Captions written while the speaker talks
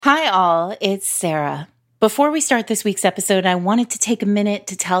Hi all, it's Sarah. Before we start this week's episode, I wanted to take a minute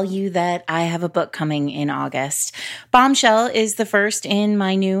to tell you that I have a book coming in August. Bombshell is the first in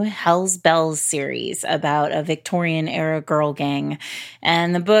my new Hell's Bells series about a Victorian-era girl gang.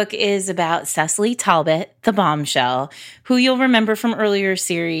 And the book is about Cecily Talbot, the bombshell, who you'll remember from earlier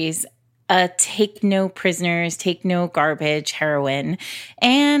series, a take no prisoners, take no garbage heroine,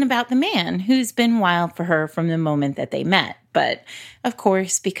 and about the man who's been wild for her from the moment that they met. But, of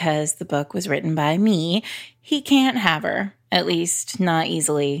course, because the book was written by me, he can't have her. At least, not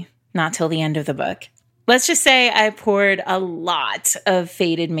easily. Not till the end of the book. Let's just say I poured a lot of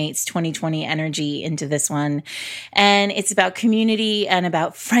Fated Mates 2020 energy into this one. And it's about community and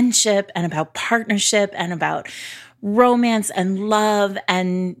about friendship and about partnership and about romance and love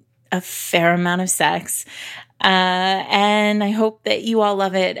and a fair amount of sex. And I hope that you all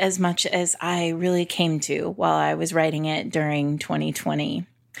love it as much as I really came to while I was writing it during 2020.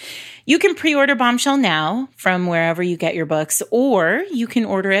 You can pre-order Bombshell now from wherever you get your books, or you can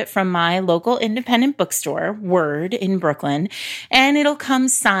order it from my local independent bookstore, Word, in Brooklyn, and it'll come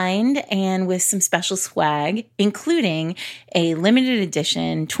signed and with some special swag, including a limited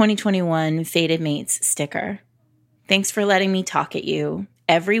edition 2021 Fated Mates sticker. Thanks for letting me talk at you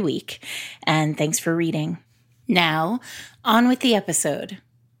every week, and thanks for reading. Now, on with the episode.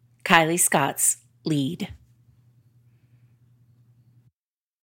 Kylie Scott's lead.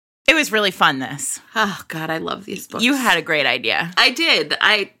 It was really fun, this. Oh, God, I love these books. You had a great idea. I did.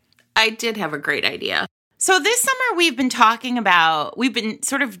 I did have a great idea. So this summer we've been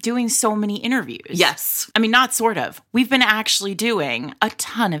sort of doing so many interviews. Yes. I mean, not sort of. We've been actually doing a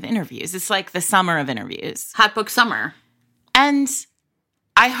ton of interviews. It's like the summer of interviews. Hot book summer. And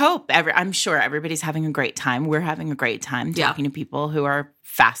I'm sure everybody's having a great time. We're having a great time talking to people who are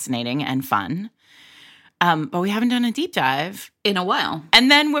fascinating and fun. But we haven't done a deep dive in a while.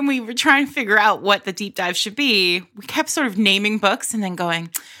 And then when we were trying to figure out what the deep dive should be, we kept sort of naming books and then going,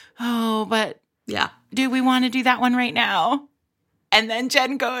 oh, but do we want to do that one right now? And then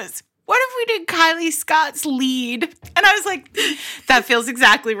Jen goes, what if we did Kylie Scott's lead? And I was like, that feels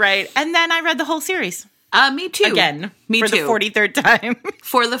exactly right. And then I read the whole series. Me too. Again. Me for too. For the 43rd time.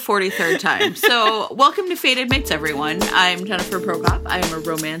 For the 43rd time. So, welcome to Fated Mates, everyone. I'm Jennifer Prokop. I am a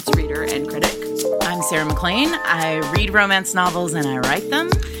romance reader and critic. I'm Sarah McLean. I read romance novels and I write them.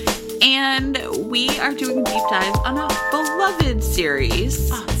 And we are doing a deep dive on a beloved series.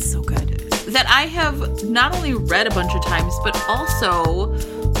 Oh, it's so good. That I have not only read a bunch of times, but also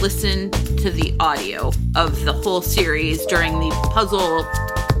listened to the audio of the whole series during the puzzle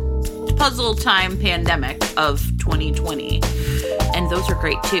time pandemic of 2020. And those are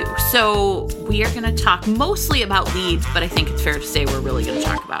great too. So we are going to talk mostly about leads, but I think it's fair to say we're really going to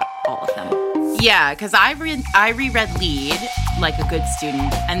talk about all of them. Yeah, because I reread Lead like a good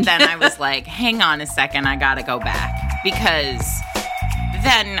student. And then I was like, hang on a second, I got to go back. Because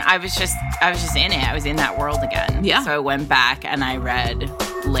then I was just in it. I was in that world again. Yeah. So I went back and I read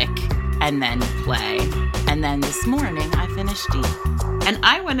Lick and then Play. And then this morning I finished Deep. And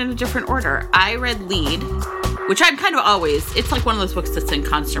I went in a different order. I read Lead, which I'm kind of always, it's like one of those books that's in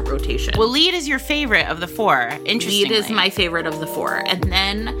constant rotation. Well, Lead is your favorite of the four, interestingly. Lead is my favorite of the four. And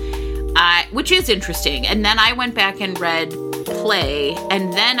then, which is interesting. And then I went back and read Play,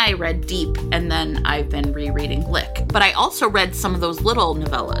 and then I read Deep, and then I've been rereading Lick. But I also read some of those little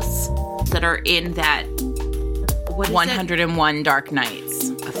novellas that are in that, what is 101 it? Dark Nights.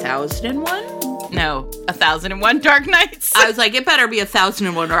 1001? No, 1001 Dark Nights. I was like, it better be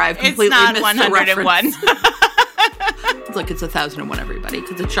 1001 or I've completely missed the reference. It's not 101. It's like, it's 1001, everybody,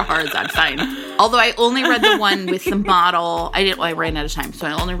 because it's Shahrazad, fine. Although I only read the one with the model. I ran out of time, so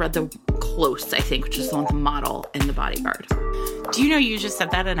I only read the Close, I think, which is the one with the model and the bodyguard. Do you know you just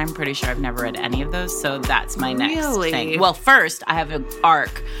said that, and I'm pretty sure I've never read any of those, so that's my next thing. Well, first, I have an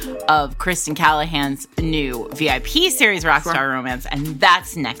arc of Kristen Callahan's new VIP series, Rockstar Romance, and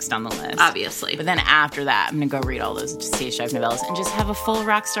that's next on the list. Obviously. But then after that, I'm going to go read all those Stage Dive novellas and just have a full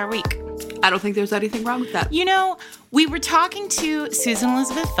Rockstar week. I don't think there's anything wrong with that. You know, we were talking to Susan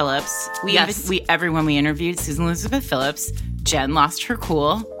Elizabeth Phillips. Everyone we interviewed, Susan Elizabeth Phillips. Jen lost her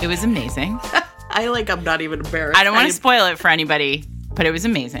cool. It was amazing. I'm not even embarrassed. I don't want to spoil it for anybody, but it was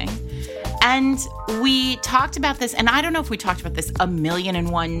amazing. And we talked about this, and I don't know if we talked about this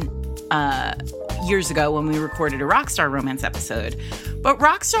 1,000,001 years ago when we recorded a Rockstar Romance episode, but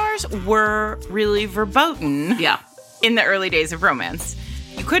rock stars were really verboten in the early days of romance.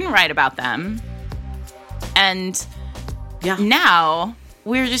 You couldn't write about them. And now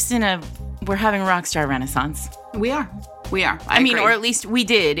we're just we're having a rock star renaissance. We are. I mean, or at least we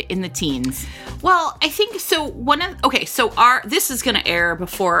did in the teens. Well, I think so. This is going to air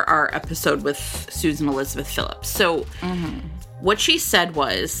before our episode with Susan Elizabeth Phillips. So what she said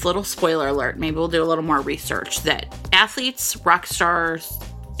was, little spoiler alert, maybe we'll do a little more research, that athletes, rock stars,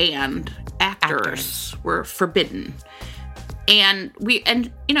 and actors were forbidden. And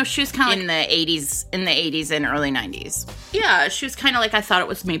she was kind of in the 80s and early 90s. Yeah, she was kind of like, I thought it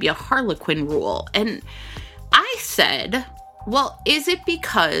was maybe a Harlequin rule. And I said, well, is it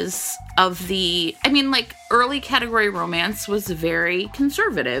because of early category romance was very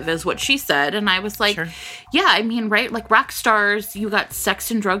conservative, is what she said. And I was like, sure. Yeah, I mean, right? Like rock stars, you got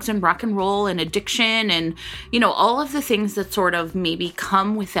sex and drugs and rock and roll and addiction and, all of the things that sort of maybe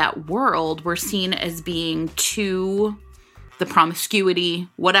come with that world were seen as being too, the promiscuity,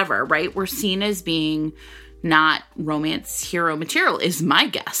 whatever, right? We're seen as being not romance hero material, is my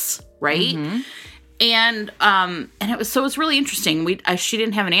guess, right? Mm-hmm. And it was really interesting. She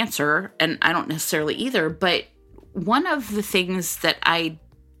didn't have an answer, and I don't necessarily either. But one of the things that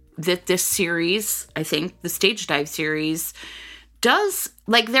this series, I think the Stage Dive series, does,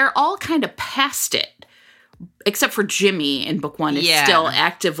 like, they're all kind of past it, except for Jimmy in book 1 is still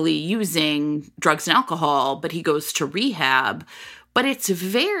actively using drugs and alcohol, but he goes to rehab. But it's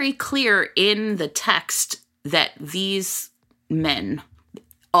very clear in the text that these men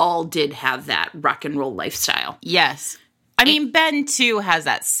all did have that rock and roll lifestyle. Yes. I mean, Ben, too, has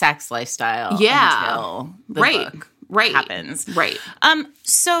that sex lifestyle until the book happens. Right.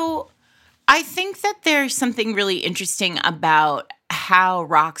 So I think that there's something really interesting about how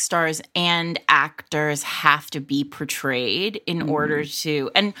rock stars and actors have to be portrayed in order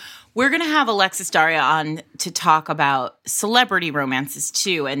to – and we're going to have Alexis Daria on to talk about celebrity romances,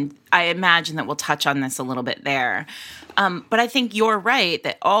 too, and I imagine that we'll touch on this a little bit there. But I think you're right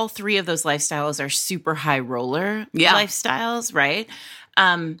that all three of those lifestyles are super high roller lifestyles, right?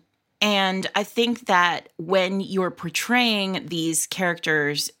 And I think that when you're portraying these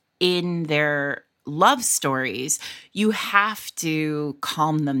characters in their love stories, you have to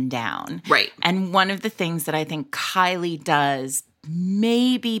calm them down. Right. And one of the things that I think Kylie does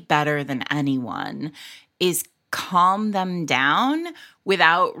maybe better than anyone is calm them down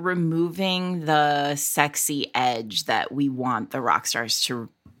without removing the sexy edge that we want the rock stars to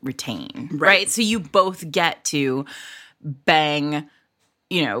retain, right? So you both get to bang,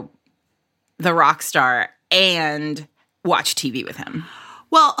 the rock star and watch TV with him.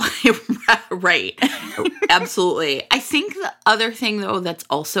 Well, right. Absolutely. I think the other thing, though, that's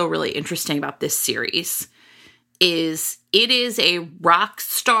also really interesting about this series is it is a rock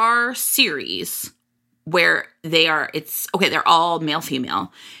star series where they're all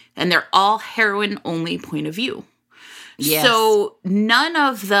male-female, and they're all heroine-only point of view. Yes. So none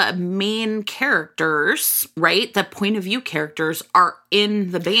of the main characters, right, the point of view characters are in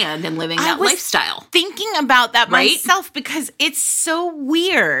the band and living that lifestyle. Thinking about that myself because it's so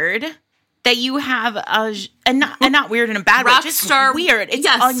weird that you have and not weird in a bad way, just weird. It's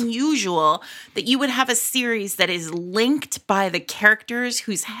unusual that you would have a series that is linked by the characters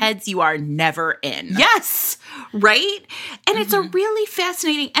whose heads you are never in. Yes, right? And it's a really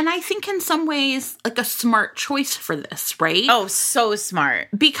fascinating, and I think in some ways, like a smart choice for this, right? Oh, so smart.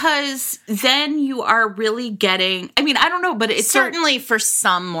 Because then you are really getting, I mean, I don't know, but it's certainly for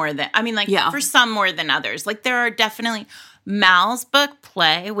some more than, for some more than others. Like there are definitely Mal's book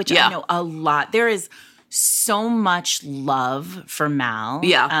Play, which I know a lot. There is so much love for Mal.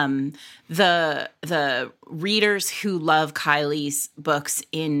 Yeah. The readers who love Kylie's books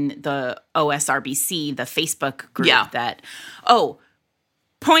in the OSRBC, the Facebook group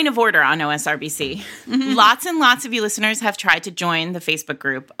point of order on OSRBC. Mm-hmm. Lots and lots of you listeners have tried to join the Facebook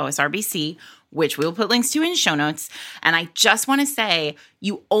group OSRBC, which we'll put links to in show notes. And I just want to say,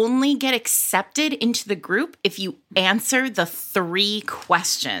 you only get accepted into the group if you answer the 3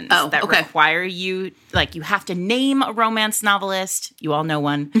 questions that require you. Like, you have to name a romance novelist. You all know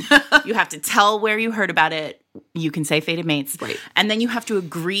one. You have to tell where you heard about it. You can say Fated Mates. Right. And then you have to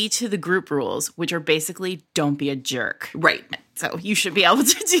agree to the group rules, which are basically don't be a jerk. Right. So you should be able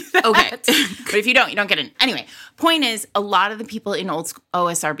to do that. Okay. But if you don't get in. Anyway, point is, a lot of the people in old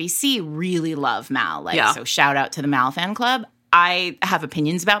OSRBC really love Mal. So shout out to the Mal fan club. I have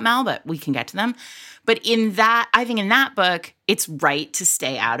opinions about Mal, but we can get to them. But I think in that book, it's right to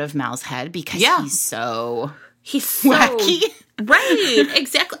stay out of Mal's head because he's so wacky. Right,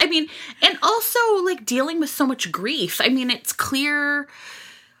 exactly. I mean, and also like dealing with so much grief. I mean, it's clear.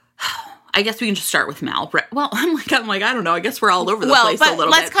 I guess we can just start with Mal. Well, I'm like, I don't know. I guess we're all over the place a little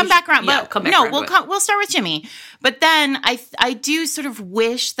bit. Let's come back around. We'll start with Jimmy. But then I do sort of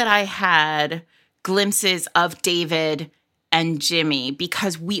wish that I had glimpses of David and Jimmy,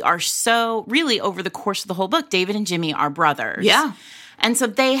 because we are so, really over the course of the whole book, David and Jimmy are brothers. Yeah. And so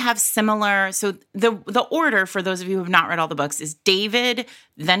they have similar, so the order, for those of you who have not read all the books, is David,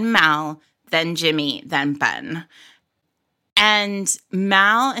 then Mal, then Jimmy, then Ben. And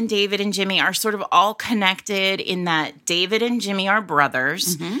Mal and David and Jimmy are sort of all connected in that David and Jimmy are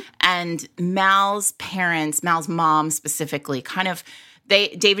brothers. Mm-hmm. And Mal's parents, Mal's mom specifically,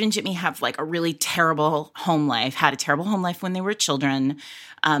 David and Jimmy have like a really terrible home life, had a terrible home life when they were children.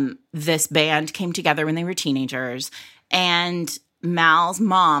 This band came together when they were teenagers. And Mal's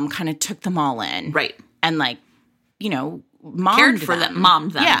mom kind of took them all in. Right. And mommed cared for them.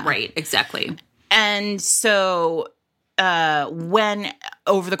 Mommed them. Yeah. Right. Exactly. And so when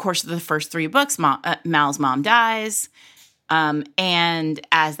over the course of the first 3 books, Mal's mom dies. And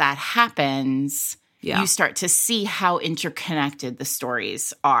as that happens, you start to see how interconnected the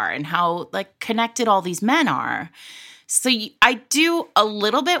stories are and how connected all these men are. So I do a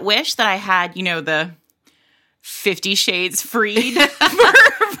little bit wish that I had, the 50 Shades Freed version.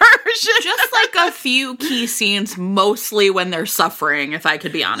 Just a few key scenes, mostly when they're suffering, if I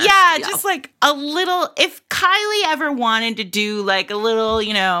could be honest. Yeah, just a little, if Kylie ever wanted to do a little,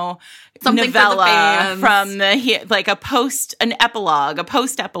 something novella from a post-epilogue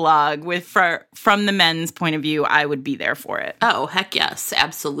from the men's point of view, I would be there for it. Oh, heck yes,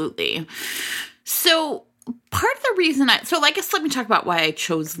 absolutely. So part of the reason I guess let me talk about why I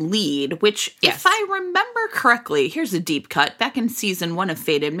chose lead, which if I remember correctly, here's a deep cut. Back in season 1 of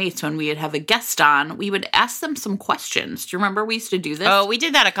Fated Mates, when we would have a guest on, we would ask them some questions. Do you remember we used to do this? Oh, we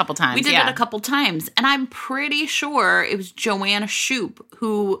did that a couple times. We did it a couple times. And I'm pretty sure it was Joanna Shoup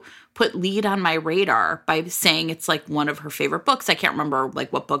who put lead on my radar by saying it's one of her favorite books. I can't remember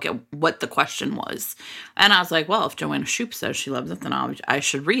what book what the question was. And I was like, well, if Joanna Shoup says she loves it, then I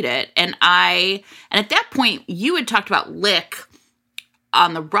should read it. And at that point, you had talked about Lick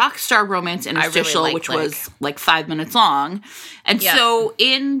on the Rockstar Romance interstitial, really which Lick. Was 5 minutes long. And so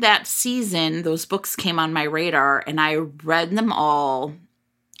in that season, those books came on my radar and I read them all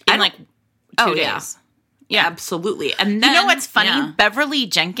in 2 days. Yeah, absolutely. And then, you know what's funny? Yeah. Beverly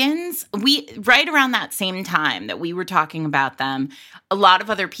Jenkins, right around that same time that we were talking about them, a lot of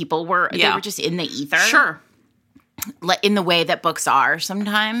other people they were just in the ether. Sure. In the way that books are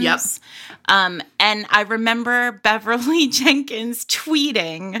sometimes. Yep. And I remember Beverly Jenkins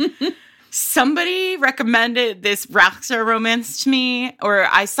tweeting, somebody recommended this Rockstar Romance to me, or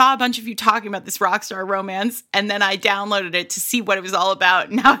I saw a bunch of you talking about this Rockstar Romance, and then I downloaded it to see what it was all about.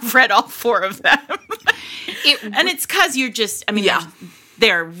 And now I've read all 4 of them. And it's because you're just,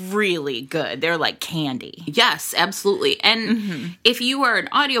 they're really good. They're like candy. Yes, absolutely. And if you are an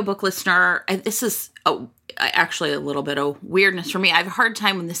audiobook listener, this is actually a little bit of weirdness for me. I have a hard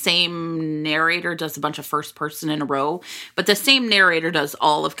time when the same narrator does a bunch of first person in a row, but the same narrator does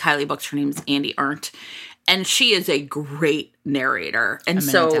all of Kylie books. Her name is Andy Arndt, and she is a great narrator. And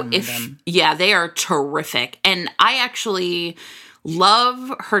so they are terrific. And I actually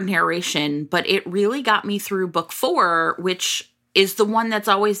love her narration, but it really got me through book 4, which is the one that's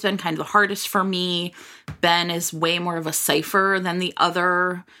always been kind of the hardest for me. Ben is way more of a cipher than the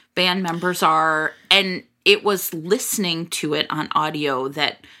other band members are. And it was listening to it on audio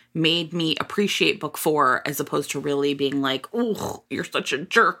that made me appreciate book 4 as opposed to really being like, oh, you're such a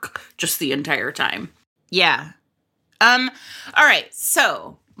jerk just the entire time. Yeah. All right.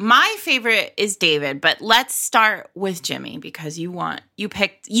 So my favorite is David, but let's start with Jimmy because you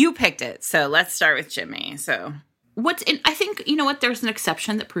picked it. So let's start with Jimmy. So I think, you know what, there's an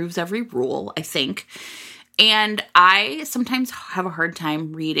exception that proves every rule, I think. And I sometimes have a hard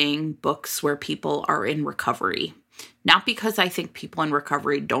time reading books where people are in recovery. Not because I think people in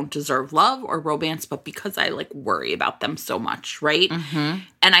recovery don't deserve love or romance, but because I worry about them so much, right? Mm-hmm.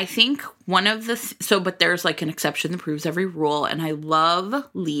 And I think one of but there's an exception that proves every rule. And I love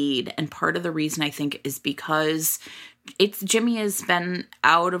lead. And part of the reason I think is because Jimmy has been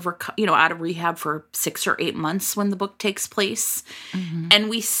out of rehab for 6 or 8 months when the book takes place. Mm-hmm. And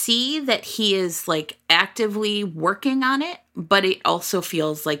we see that he is actively working on it, but it also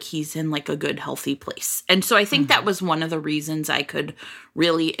feels like he's in a good, healthy place. And so I think that was one of the reasons I could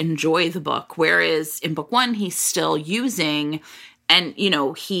really enjoy the book. Whereas in book 1, he's still using, and,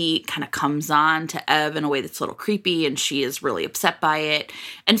 he kind of comes on to Ev in a way that's a little creepy, and she is really upset by it.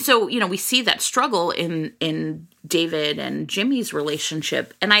 And so, we see that struggle in David and Jimmy's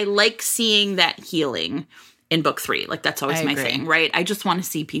relationship, and I like seeing that healing in book 3. Like, that's always my thing, right? I just want to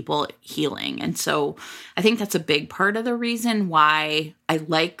see people healing. And so I think that's a big part of the reason why I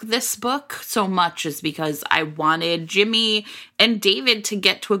like this book so much is because I wanted Jimmy and David to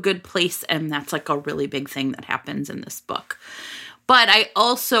get to a good place. And that's like a really big thing that happens in this book. But I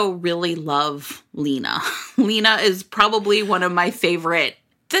also really love Lena. Lena is probably one of my favorite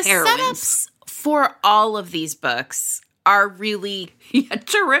heroines. Setups for all of these books are really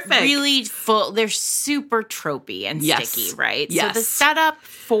terrific. Really full. They're super tropey and sticky, right? Yes. So the setup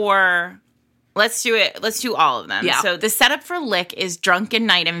for let's do it. Let's do all of them. Yeah. So the setup for Lick is drunken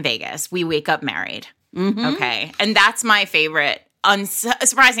night in Vegas. We wake up married. Mm-hmm. Okay. And that's my favorite.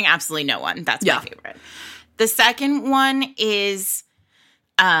 Surprising absolutely no one. That's my favorite. The second one is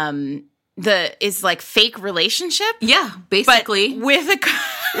like fake relationship. Yeah, basically. But with a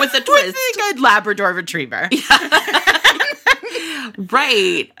twist. With a good Labrador retriever.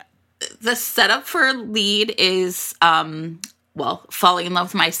 Right. The setup for lead is, falling in love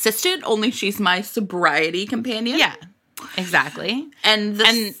with my assistant, only she's my sobriety companion. Yeah, exactly. And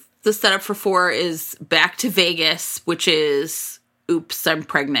the setup for 4 is back to Vegas, which is, oops, I'm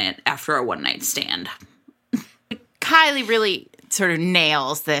pregnant after a one-night stand. Kylie really sort of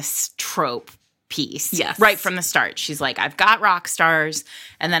nails this trope piece. Yes. Right from the start. She's like, I've got rock stars,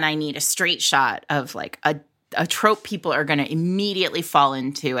 and then I need a straight shot of like a trope people are going to immediately fall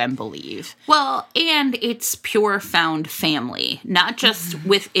into and believe. Well, and it's pure found family, not just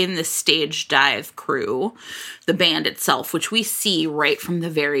within the Stage Dive crew, the band itself, which we see right from the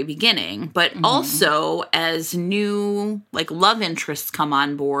very beginning, but also as new like love interests come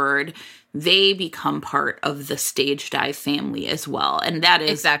on board, they become part of the Stage Dive family as well. And that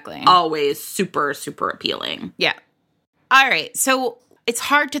is always super, super appealing. Yeah. All right. So it's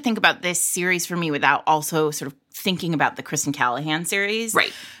hard to think about this series for me without also sort of thinking about the Kristen Callahan series.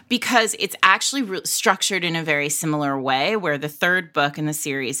 Right. Because it's actually structured in a very similar way where the third book in the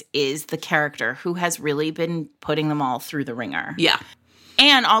series is the character who has really been putting them all through the ringer. Yeah.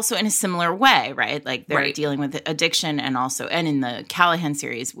 And also in a similar way, right? Like they're dealing with addiction and in the Callahan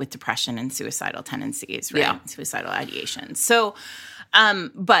series with depression and suicidal tendencies, right? Yeah. Suicidal ideation. So,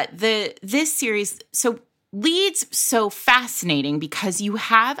 but this series, so Lead's so fascinating because you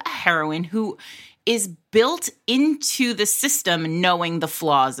have a heroine who is built into the system knowing the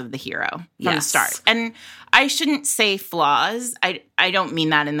flaws of the hero from the start. And I shouldn't say flaws. I don't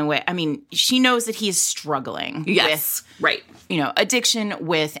mean that in the way. I mean, she knows that he is struggling with addiction,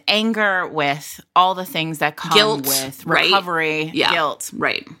 with anger, with all the things that come with recovery, guilt.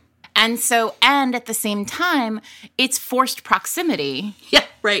 Right. And so, and at the same time, it's forced proximity. Yeah,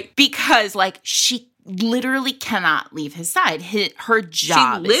 right. Because like she literally cannot leave his side. Her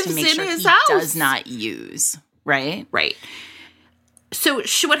job is to make sure he does not use. Right? Right. So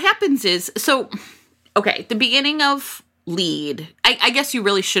what happens is, the beginning of Lead, I guess you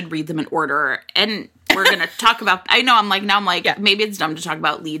really should read them in order. And we're going to talk about, maybe it's dumb to talk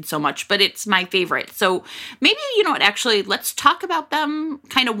about Lead so much, but it's my favorite. So maybe, actually, let's talk about them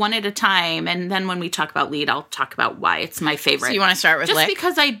kind of one at a time. And then when we talk about Lead, I'll talk about why it's my favorite. So you want to start with Just Lick?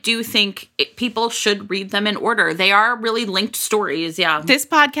 because I do think people should read them in order. They are really linked stories, yeah. This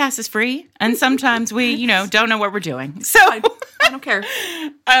podcast is free, and sometimes we, don't know what we're doing. So I don't care.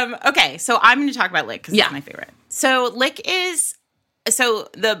 Okay, so I'm going to talk about Lick because it's my favorite. So Lick is...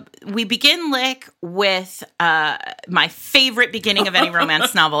 we begin Lick with my favorite beginning of any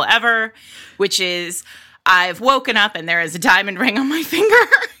romance novel ever, which is I've woken up and there is a diamond ring on my finger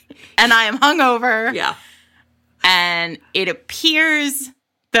and I am hungover. Yeah. And it appears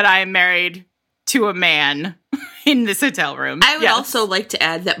that I am married to a man in this hotel room. I would also like to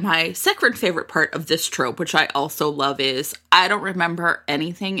add that my second favorite part of this trope, which I also love, is I don't remember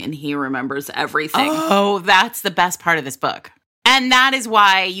anything and he remembers everything. Oh, that's the best part of this book. And that is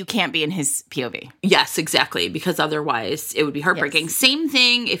why you can't be in his POV. Yes, exactly, because otherwise it would be heartbreaking. Yes. Same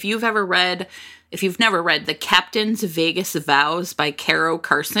thing if you've never read The Captain's Vegas Vows by Caro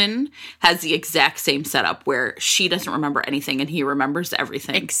Carson, has the exact same setup where she doesn't remember anything and he remembers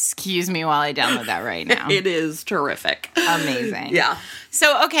everything. Excuse me while I download that right now. It is terrific. Amazing. Yeah.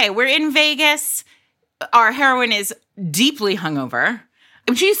 So, okay, we're in Vegas. Our heroine is deeply hungover.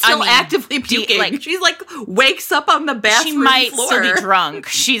 She's still actively puking. She's wakes up on the bathroom floor. She might still be drunk.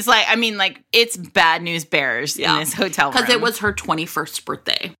 She's it's bad news bears in this hotel room. Because it was her 21st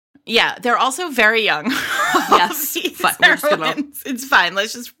birthday. Yeah, they're also very young. Yes. It's fine.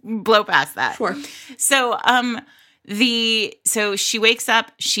 Let's just blow past that. Sure. So, so she wakes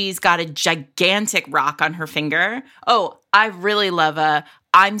up. She's got a gigantic rock on her finger. Oh, I really love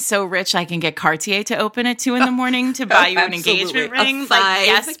I'm so rich I can get Cartier to open at 2 a.m. to buy you an engagement ring. A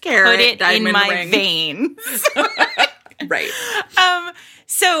 5 carat put it diamond in my ring. veins. Right.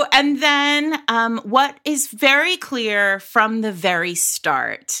 So, and then what is very clear from the very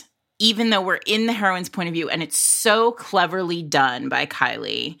start, even though we're in the heroine's point of view, and it's so cleverly done by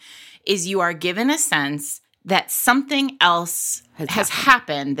Kylie, is you are given a sense that something else has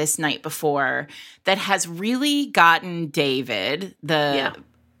happened this night before that has really gotten David, the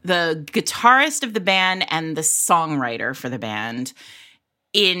guitarist of the band and the songwriter for the band,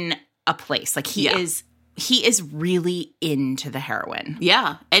 in a place. Like he is really into the heroine.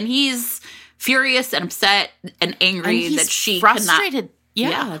 Yeah. And he's furious and upset and angry and that she frustrated.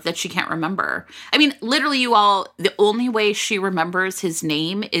 That she can't remember. I mean, literally, you all, the only way she remembers his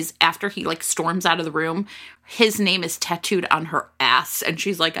name is after he, like, storms out of the room. His name is tattooed on her ass. And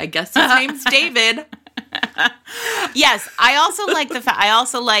she's like, I guess his name's David. Yes. I also like the fact,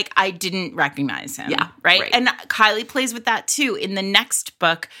 I didn't recognize him. Yeah. Right? And Kylie plays with that, too. In the next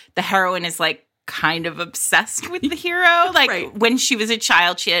book, the heroine is, like, kind of obsessed with the hero. Like when she was a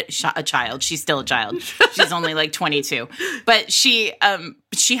child, she's still a child. She's only like 22, but she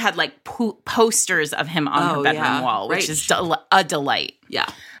had like posters of him on her bedroom wall, which is a delight. Yeah.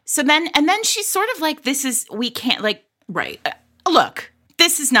 So then she's sort of like, we can't like, look,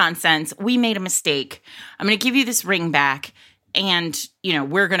 this is nonsense. We made a mistake. I'm going to give you this ring back and,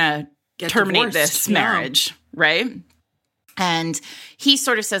 we're going to terminate this marriage. Right. And he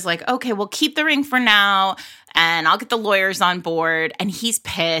sort of says like, okay, we'll keep the ring for now and I'll get the lawyers on board. And he's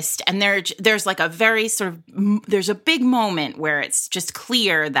pissed. And there's like a very sort of, there's a big moment where it's just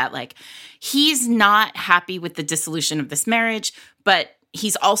clear that like he's not happy with the dissolution of this marriage, but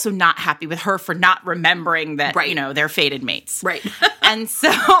he's also not happy with her for not remembering that, they're fated mates. Right. And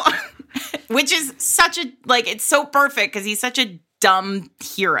so, which is such a, like, it's so perfect because he's such a dumb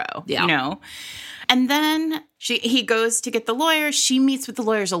hero, And then he goes to get the lawyers. She meets with the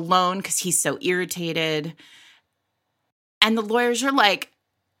lawyers alone because he's so irritated. And the lawyers are like,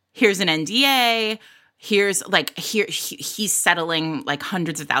 here's an NDA. He's settling like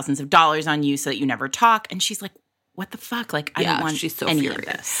hundreds of thousands of dollars on you so that you never talk. And she's like, what the fuck? Like, I don't want any of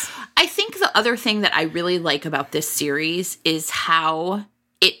this. I think the other thing that I really like about this series is how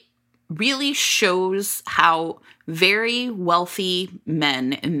it really shows how very wealthy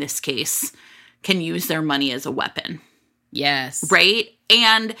men, in this case, can use their money as a weapon. Yes. Right?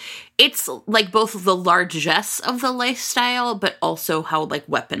 And it's like both the largesse of the lifestyle, but also how like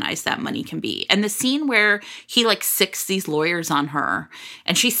weaponized that money can be. And the scene where he like sicks these lawyers on her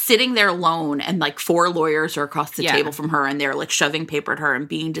and she's sitting there alone and like 4 lawyers are across the table from her and they're like shoving paper at her and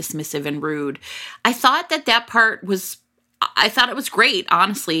being dismissive and rude. I thought that part was, I thought it was great,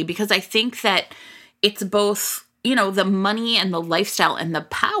 honestly, because I think that it's both, the money and the lifestyle and the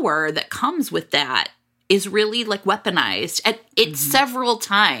power that comes with that is really like weaponized at it several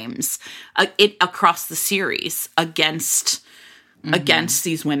times across the series against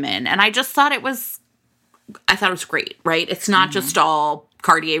these women. And I just thought it was great, right? It's not just all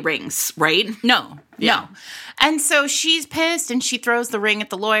Cartier rings, right? No. And so she's pissed and she throws the ring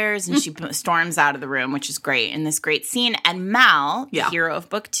at the lawyers and she storms out of the room, which is great in this great scene. And Mal, the hero of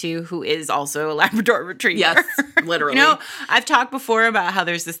book 2, who is also a Labrador Retriever. Yes, literally. I've talked before about how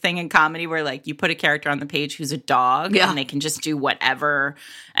there's this thing in comedy where like you put a character on the page who's a dog and they can just do whatever.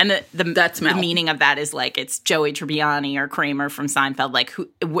 And that's Mal. The meaning of that is like it's Joey Tribbiani or Kramer from Seinfeld, like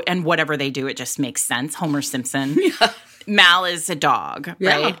and whatever they do, it just makes sense. Homer Simpson. Yeah. Mal is a dog,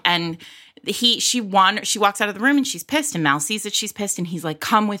 right? And she walks out of the room and she's pissed and Mal sees that she's pissed and he's like,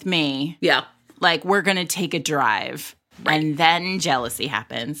 come with me. Yeah. Like, we're going to take a drive. Right. And then jealousy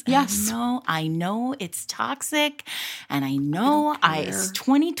happens. Yes. I know it's toxic and I know it's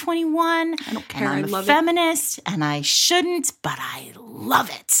 2021. I don't care. And I'm a feminist and I shouldn't, but I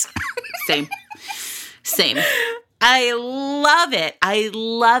love it. Same. I love it. I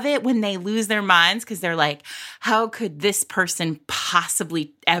love it when they lose their minds because they're like, how could this person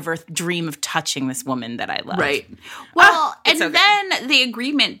possibly ever dream of touching this woman that I love? Right. Well, then the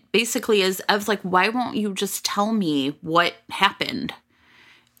agreement basically is of like, why won't you just tell me what happened?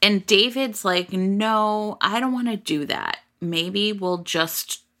 And David's like, no, I don't want to do that. Maybe we'll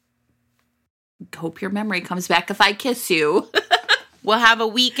just hope your memory comes back if I kiss you. We'll have a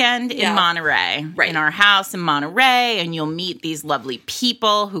weekend in Monterey, in our house in Monterey, and you'll meet these lovely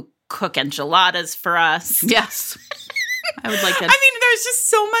people who cook enchiladas for us. Yes. I would like that. I mean, there's just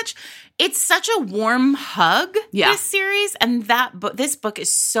so much. It's such a warm hug, this series, and this book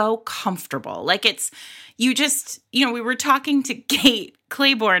is so comfortable. Like you just, we were talking to Kate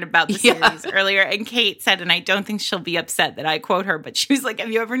Claiborne about the series earlier, and Kate said, and I don't think she'll be upset that I quote her, but she was like,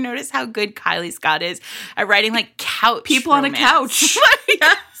 have you ever noticed how good Kylie Scott is at writing like couch people romance? On a couch?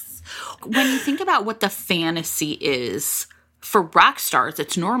 Yes. When you think about what the fantasy is for rock stars,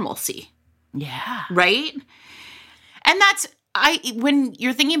 it's normalcy. Yeah. Right? And that's, when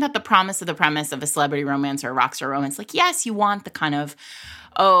you're thinking about the premise of a celebrity romance or a rock star romance, like, yes, you want the kind of,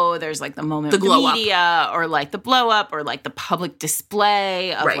 there's like the moment of the media or like the blow up or like the public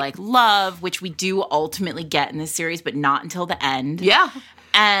display of like love, which we do ultimately get in this series, but not until the end. Yeah.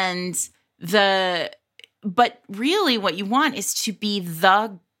 And but really what you want is to be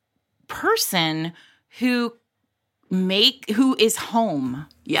the person who is home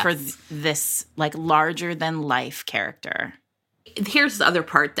for this like larger than life character. Here's the other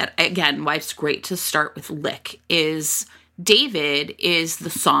part that, again, why it's great to start with Lick is David is the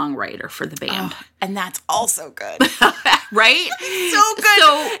songwriter for the band. Oh, and that's also good. Right? So good.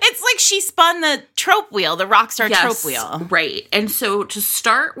 So it's like she spun the trope wheel, the rock star trope wheel. Right. And so to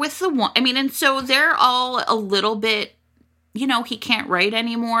start with the one, and so they're all a little bit, he can't write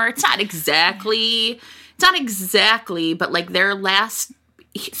anymore. It's not exactly, but like their last,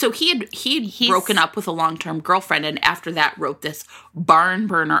 so he'd broken up with a long-term girlfriend, and after that wrote this barn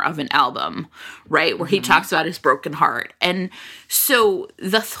burner of an album, right, where he talks about his broken heart. And so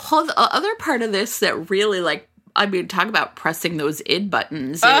the other part of this that really, like, talk about pressing those id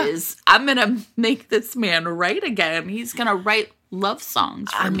buttons is, I'm going to make this man write again. He's going to write love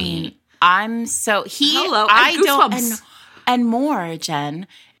songs for me. I'm so, Hello, I don't, and more, Jen,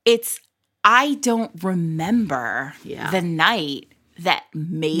 I don't remember the night that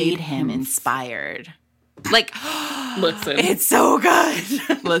made him inspired. Like, listen. It's so good.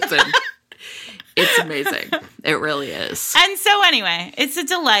 Listen. It's amazing. It really is. And so anyway, it's a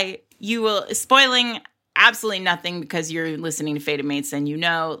delight. You will, spoiling absolutely nothing because you're listening to Fated Mates and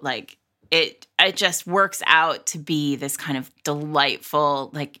like, it just works out to be this kind of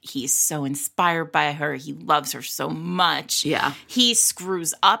delightful, like, he's so inspired by her. He loves her so much. Yeah. He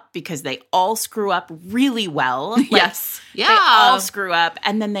screws up because they all screw up really well. Like, yes. Yeah. They all screw up,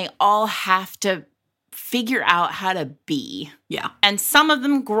 and then they all have to figure out how to be. Yeah. And some of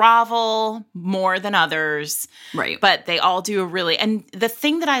them grovel more than others. Right. But they all do and the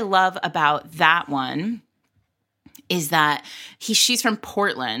thing that I love about that one is that she's from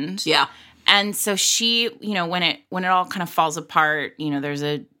Portland. Yeah. And so she, when it all kind of falls apart, there's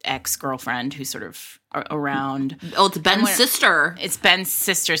a ex-girlfriend who's sort of around. Oh, it's Ben's sister. It's Ben's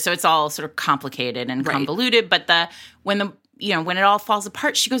sister, so it's all sort of complicated and convoluted. But when it all falls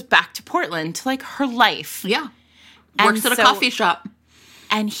apart, she goes back to Portland to like her life. Yeah. Works at a coffee shop.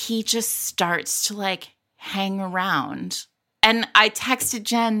 And he just starts to like hang around. And I texted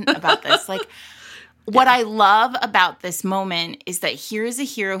Jen about this, like, what I love about this moment is that here is a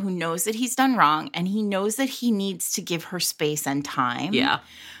hero who knows that he's done wrong, and he knows that he needs to give her space and time. Yeah.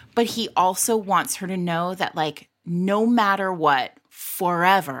 But he also wants her to know that, like, no matter what,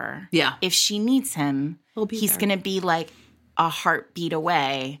 forever, if she needs him, he's going to be, like, a heartbeat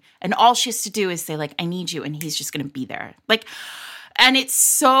away. And all she has to do is say, like, I need you, and he's just going to be there. Like, and it's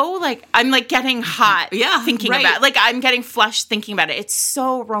so, like, I'm, like, getting hot thinking about it. Like, I'm getting flushed thinking about it. It's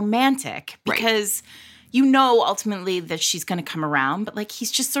so romantic because ultimately that she's going to come around. But, like, he's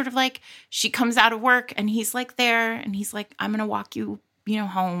just sort of, like, she comes out of work and he's, like, there. And he's, like, I'm going to walk you,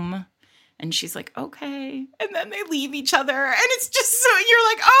 home. And she's like, okay. And then they leave each other. And it's just so, you're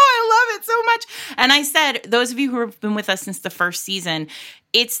like, oh, I love it so much. And I said, those of you who have been with us since the first season,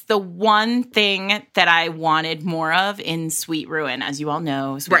 it's the one thing that I wanted more of in Sweet Ruin. As you all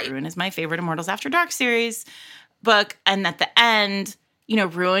know, Sweet Ruin is my favorite Immortals After Dark series book. And at the end,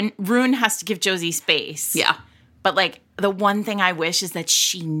 Ruin has to give Josie space. Yeah. But, like, the one thing I wish is that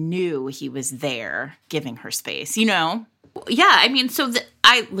she knew he was there giving her space, Yeah,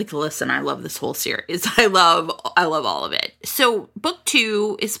 listen, I love this whole series. I love all of it. So book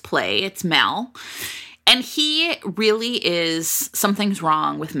 2 is Play. It's Mal. And he really is, something's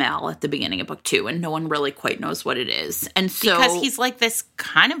wrong with Mal at the beginning of book 2, and no one really quite knows what it is. And so, because he's like this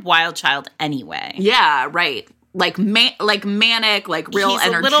kind of wild child anyway. Yeah, right. Like manic, like real he's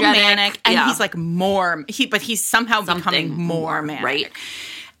energetic. A little manic, and he's like but he's somehow becoming more manic. Right.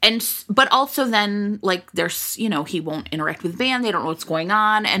 But also then, like, there's, he won't interact with the band. They don't know what's going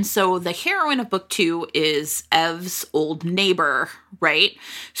on. And so the heroine of book 2 is Ev's old neighbor, right?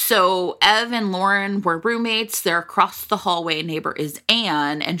 So Ev and Lauren were roommates. Their across the hallway neighbor is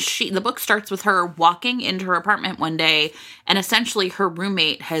Anne. And the book starts with her walking into her apartment one day. And essentially her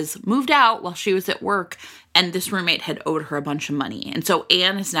roommate has moved out while she was at work and this roommate had owed her a bunch of money. And so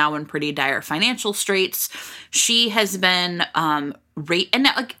Anne is now in pretty dire financial straits. She has been and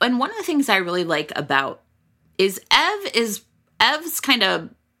one of the things I really like about Ev's kind of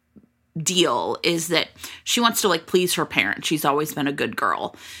deal is that she wants to like please her parents. She's always been a good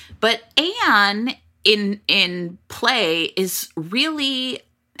girl. But Anne in play is really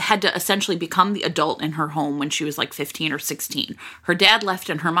had to essentially become the adult in her home when she was like 15 or 16. Her dad left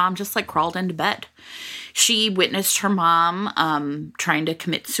and her mom just like crawled into bed. She witnessed her mom trying to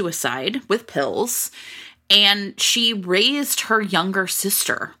commit suicide with pills, and she raised her younger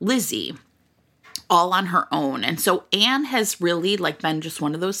sister, Lizzie, all on her own. And so Anne has really like been just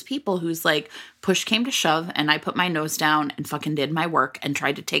one of those people who's like, push came to shove and I put my nose down and fucking did my work and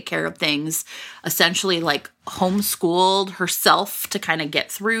tried to take care of things, essentially like homeschooled herself to kind of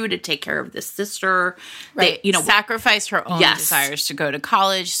get through to take care of this sister. Right. Sacrificed her own desires to go to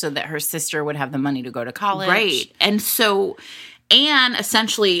college so that her sister would have the money to go to college. Right. And so Anne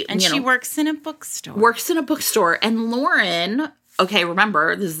essentially, and she works in a bookstore. And Lauren, okay,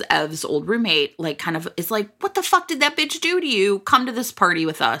 remember, this is Ev's old roommate, like, kind of is like, what the fuck did that bitch do to you? Come to this party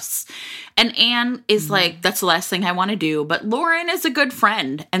with us. And Anne is like, that's the last thing I want to do. But Lauren is a good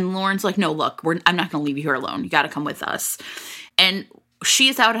friend. And Lauren's like, no, look, I'm not going to leave you here alone. You got to come with us. And she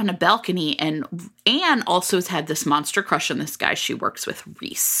is out on a balcony. And Anne also has had this monster crush on this guy she works with,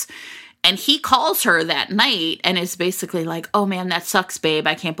 Reese. And he calls her that night and is basically like, oh, man, that sucks, babe.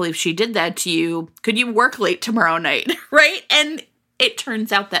 I can't believe she did that to you. Could you work late tomorrow night? Right? And it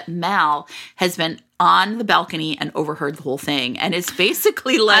turns out that Mal has been on the balcony and overheard the whole thing. And it's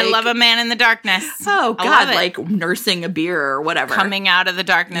basically like, I love a man in the darkness. Oh, God, like nursing a beer or whatever. Coming out of the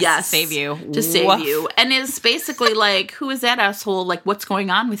darkness to save you. To save you. And it's basically like, who is that asshole? Like, what's going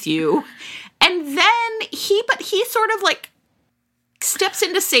on with you? And then he sort of like steps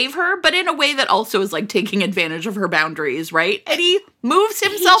in to save her, but in a way that also is like taking advantage of her boundaries, right? And he moves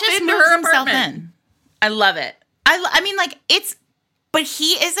himself into her apartment. I love it. I mean, like, but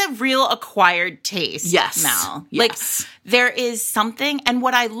he is a real acquired taste, yes, Mal. Yes. Like, there is something, and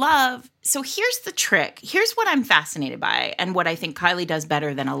what I love, so here's the trick. Here's what I'm fascinated by, and what I think Kylie does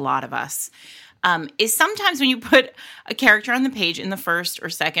better than a lot of us, is sometimes when you put a character on the page in the first or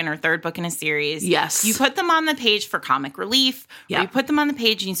second or third book in a series, yes, you put them on the page for comic relief, or you put them on the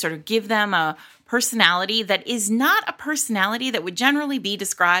page and you sort of give them a personality that is not a personality that would generally be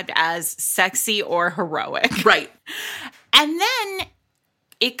described as sexy or heroic. Right. And then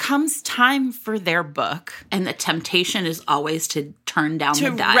it comes time for their book. And the temptation is always to turn down the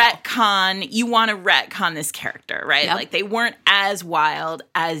dial. Retcon. You want to retcon this character, right? Yep. Like, they weren't as wild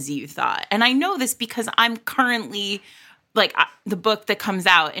as you thought. And I know this because I'm currently, like, the book that comes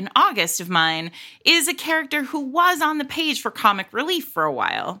out in August of mine is a character who was on the page for comic relief for a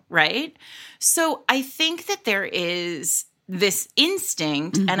while, right? So I think that there is this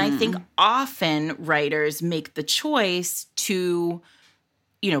instinct, and I think often writers make the choice to,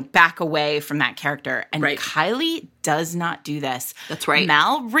 back away from that character. And Kylie does not do this. That's right.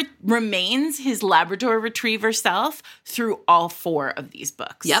 Mal remains his Labrador Retriever self through all 4 of these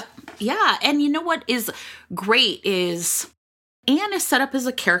books. Yep. Yeah. And you know what is great is Anne is set up as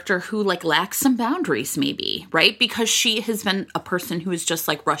a character who, like, lacks some boundaries, maybe, right? Because she has been a person who is just,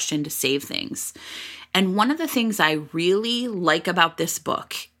 like, rushed in to save things. And one of the things I really like about this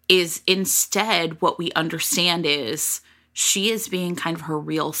book is instead what we understand is she is being kind of her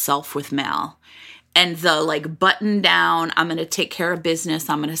real self with Mal. And the, like, button down, I'm going to take care of business,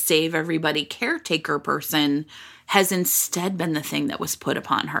 I'm going to save everybody caretaker person has instead been the thing that was put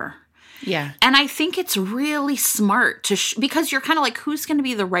upon her. Yeah. And I think it's really smart to because you're kind of like, who's going to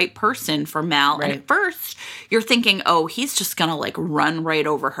be the right person for Mal? Right. And at first you're thinking, oh, he's just going to, like, run right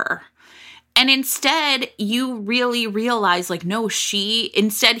over her. And instead, you really realize, like, no,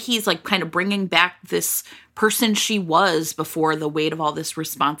 instead he's, like, kind of bringing back this person she was before the weight of all this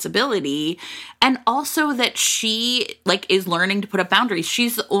responsibility. And also that she, like, is learning to put up boundaries.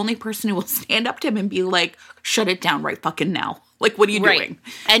 She's the only person who will stand up to him and be like, shut it down right fucking now. Like, what are you doing?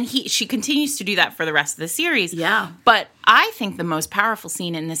 And she continues to do that for the rest of the series. Yeah. But I think the most powerful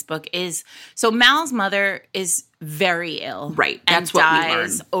scene in this book is, so Mal's mother is very ill. Right. That's and what dies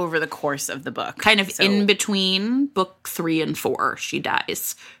we learn. Over the course of the book. Kind of in between book 3 and 4, she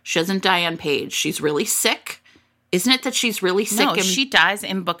dies. She doesn't die on page. She's really sick. Isn't it that she's really sick? No, she dies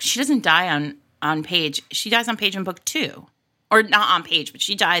in book. She doesn't die on page. She dies on page in book 2. Or not on page, but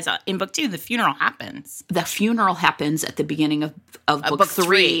she dies in book 2. The funeral happens. The funeral happens at the beginning of book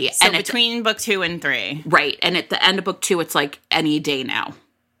 3. So and between book 2 and 3. Right. And at the end of book 2, it's like any day now.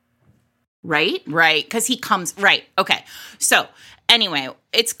 Right? Right. Because he comes. Right. Okay. So, Anyway,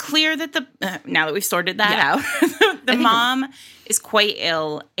 it's clear that now that we've sorted that out, the mom is quite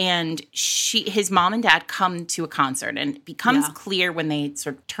ill, and his mom and dad come to a concert, and it becomes clear when they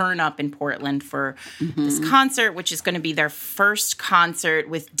sort of turn up in Portland for this concert, which is going to be their first concert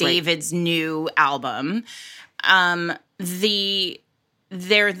with David's new album. They're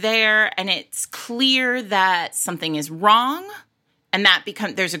there, and it's clear that something is wrong, and that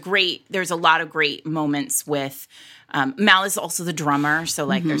there's a lot of great moments with. Mal is also the drummer, so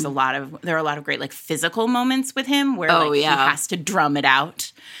like there are a lot of great like physical moments with him where he has to drum it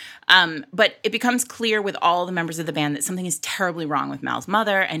out. But it becomes clear with all the members of the band that something is terribly wrong with Mal's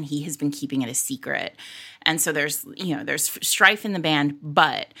mother, and he has been keeping it a secret. And so there's strife in the band,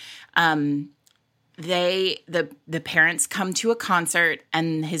 but the parents come to a concert,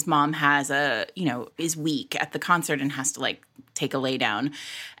 and his mom is weak at the concert and has to like take a lay down,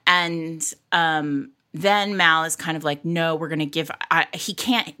 and then Mal is kind of like, no, we're going to he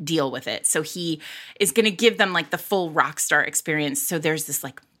can't deal with it. So he is going to give them like the full rock star experience. So there's this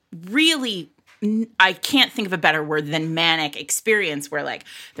like really, I can't think of a better word than manic experience where like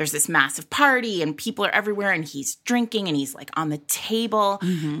there's this massive party and people are everywhere and he's drinking and he's like on the table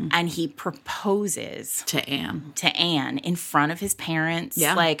and he proposes to Anne in front of his parents.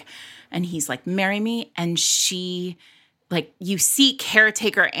 Yeah. Like, and he's like, marry me. And she... like, you see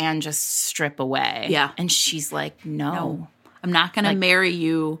caretaker Anne just strip away. Yeah. And she's like, no. I'm not going to marry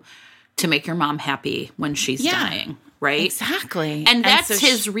you to make your mom happy when she's dying, right? Exactly. And that's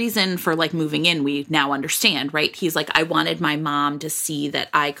his reason for, like, moving in, we now understand, right? He's like, I wanted my mom to see that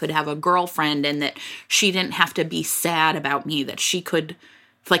I could have a girlfriend and that she didn't have to be sad about me, that she could,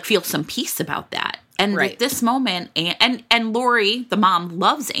 like, feel some peace about that. And at this moment, and Lori, the mom,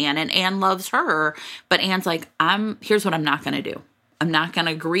 loves Anne, and Anne loves her. But Anne's like, here's what I'm not going to do. I'm not going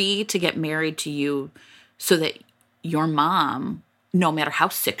to agree to get married to you so that your mom, no matter how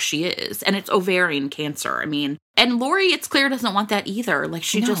sick she is, and it's ovarian cancer. I mean, and Lori, it's clear, doesn't want that either. Like,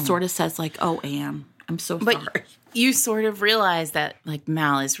 she just sort of says, like, oh, Anne, I'm so sorry. You sort of realize that, like,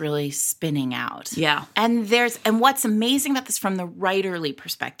 Mal is really spinning out. Yeah. And what's amazing about this from the writerly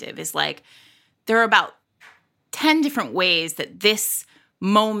perspective is, like, there are about 10 different ways that this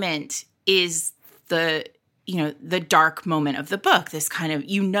moment is the dark moment of the book. This kind of,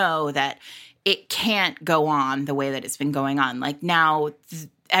 that it can't go on the way that it's been going on. Like now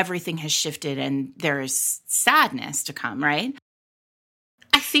everything has shifted and there's sadness to come, right?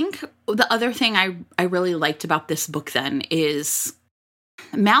 I think the other thing I really liked about this book then is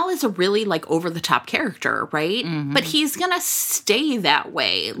Mal is a really, like, over-the-top character, right? Mm-hmm. But he's going to stay that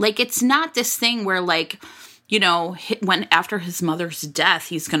way. Like, it's not this thing where, like, when after his mother's death,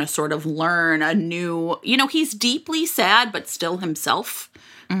 he's going to sort of learn a new, he's deeply sad, but still himself.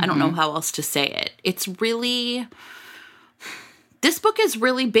 Mm-hmm. I don't know how else to say it. It's really... This book is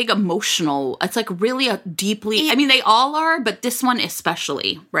really big emotional. It's like really I mean, they all are, but this one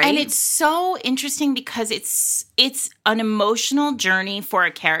especially, right? And it's so interesting because it's an emotional journey for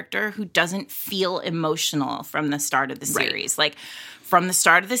a character who doesn't feel emotional from the start of the series. Like, from the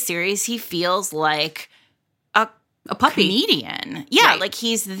start of the series, he feels like a puppy comedian. Yeah, like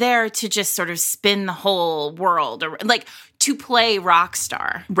he's there to just sort of spin the whole world, or like to play rock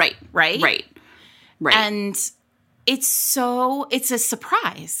star. Right. And... it's a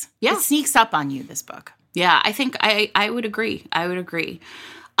surprise. Yeah. It sneaks up on you, this book. Yeah, I think I would agree. I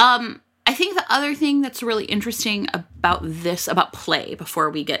think the other thing that's really interesting about play,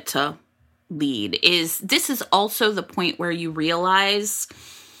 before we get to lead, is this is also the point where you realize,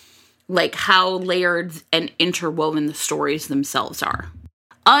 like, how layered and interwoven the stories themselves are.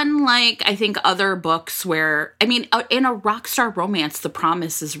 Unlike, I think, other books where, I mean, in a rock star romance, the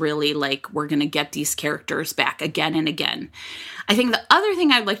promise is really like, we're going to get these characters back again and again. I think the other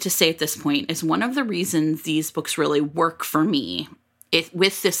thing I'd like to say at this point is one of the reasons these books really work for me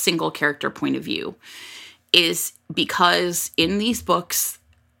with this single character point of view is because in these books,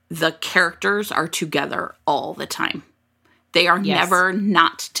 the characters are together all the time. They are never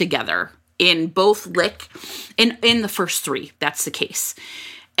not together. In both in the first three, that's the case.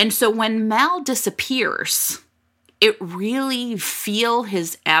 And so when Mal disappears, it really feel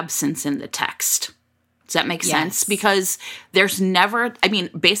his absence in the text. Does that make sense? Because there's never, I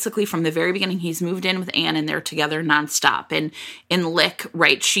mean, basically from the very beginning, he's moved in with Anne and they're together nonstop. And in Lick,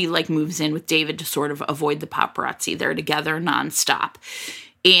 right, she like moves in with David to sort of avoid the paparazzi. They're together nonstop.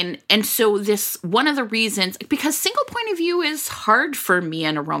 And so this, one of the reasons, because single point of view is hard for me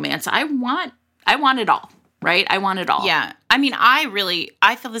in a romance. I want it all, right? I want it all. Yeah. I mean,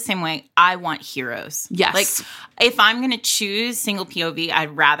 I feel the same way. I want heroes. Yes. Like, if I'm going to choose single POV,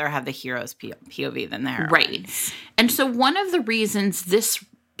 I'd rather have the hero's POV than the heroine's. Right. And so one of the reasons this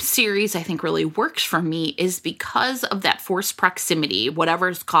series I think really works for me is because of that forced proximity,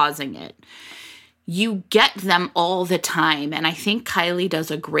 whatever's causing it. You get them all the time. And I think Kylie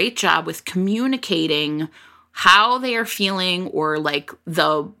does a great job with communicating how they are feeling, or like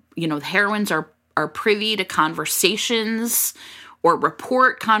the heroines are privy to conversations or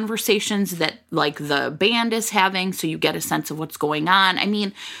report conversations that like the band is having, so you get a sense of what's going on. I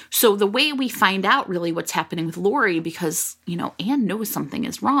mean, so the way we find out really what's happening with Lori, because, Anne knows something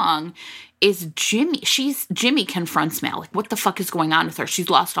is wrong, is Jimmy confronts Mal. Like, what the fuck is going on with her? She's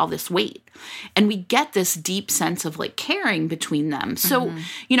lost all this weight. And we get this deep sense of like caring between them. So,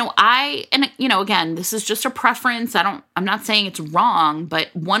 again, this is just a preference. I'm not saying it's wrong,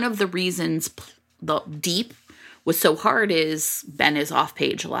 but one of the reasons the deep was so hard is Ben is off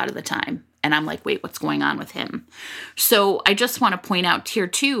page a lot of the time. And I'm like, wait, what's going on with him? So I just want to point out here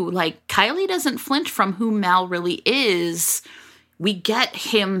too, like Kylie doesn't flinch from who Mal really is. We get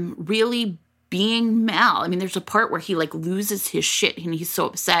him really being Mal. I mean, there's a part where he like loses his shit and he's so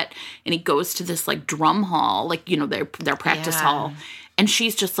upset and he goes to this like drum hall, like, their practice hall. And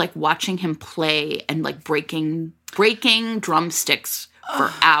she's just like watching him play and like breaking drumsticks for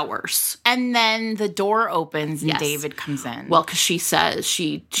hours. And then the door opens and David comes in. Well, because she says,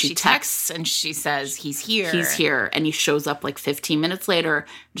 she texts and she says, he's here. He's here. And he shows up like 15 minutes later,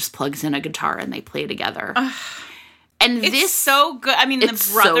 just plugs in a guitar and they play together. And it's so good. I mean, the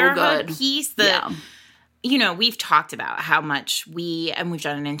brotherhood piece, we've talked about how much we've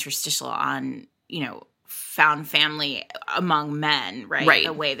done an interstitial on, found family among men, right?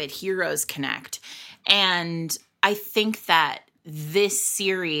 The way that heroes connect. And I think that this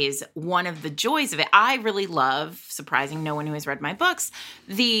series, one of the joys of it, I really love, surprising no one who has read my books,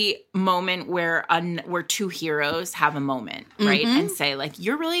 the moment where two heroes have a moment, right? And say, like,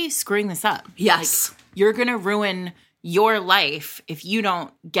 you're really screwing this up. Yes. Like, you're going to ruin your life if you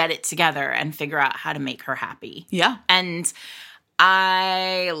don't get it together and figure out how to make her happy. Yeah. And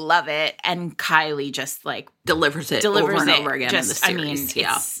I love it. And Kylie just, like, delivers it over and over again in the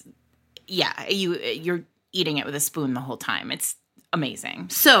series. You're eating it with a spoon the whole time. It's amazing.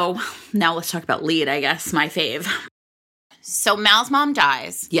 So now let's talk about lead, I guess, my fave. So Mal's mom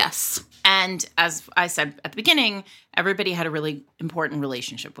dies. Yes. And as I said at the beginning, everybody had a really important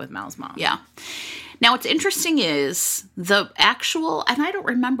relationship with Mal's mom. Yeah. Now what's interesting is the actual, and I don't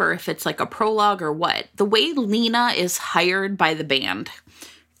remember if it's like a prologue or what, the way Lena is hired by the band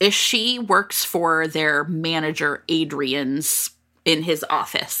is she works for their manager, Adrian's, in his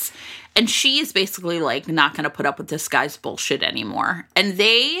office. And she is basically like not going to put up with this guy's bullshit anymore. And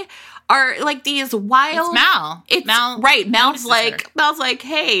they are like these wild. It's Mal. It's Mal. Right. Mal's like,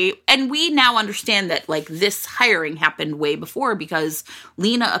 hey. And we now understand that like this hiring happened way before because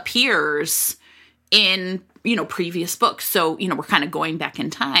Lena appears in, previous books. So, we're kind of going back in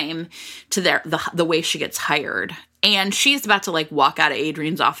time to the way she gets hired. And she's about to like walk out of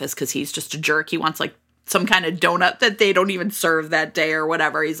Adrian's office because he's just a jerk. He wants like some kind of donut that they don't even serve that day or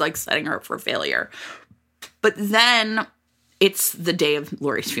whatever. He's like setting her up for failure. But then it's the day of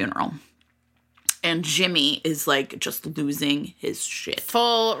Lori's funeral. And Jimmy is like just losing his shit.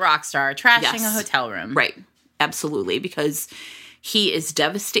 Full rock star, trashing a hotel room. Right. Absolutely. Because he is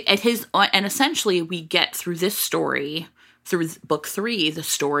devastated. And essentially we get through this story, through book 3, the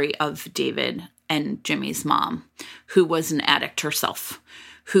story of David and Jimmy's mom, who was an addict herself,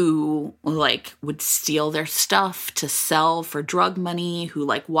 who like would steal their stuff to sell for drug money, who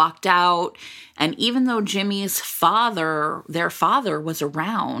like walked out. And even though Jimmy's father, their father, was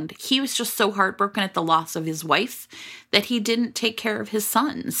around, he was just so heartbroken at the loss of his wife that he didn't take care of his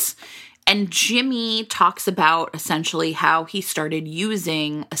sons. And Jimmy talks about essentially how he started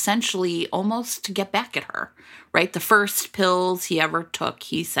using essentially almost to get back at her, right? The first pills he ever took,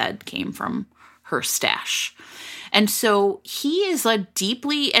 he said, came from her stash. And so he is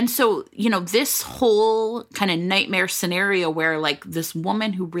this whole kind of nightmare scenario where like this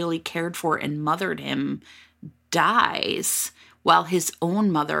woman who really cared for and mothered him dies while his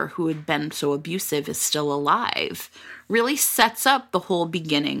own mother, who had been so abusive, is still alive, really sets up the whole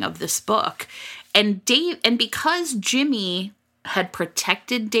beginning of this book. And because Jimmy had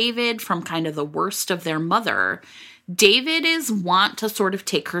protected David from kind of the worst of their mother, David is want to sort of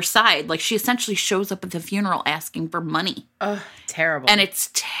take her side. Like, she essentially shows up at the funeral asking for money. Ugh, terrible. And it's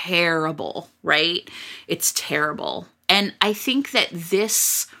terrible, right? It's terrible. And I think that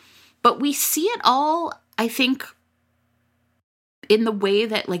but we see it all, I think, in the way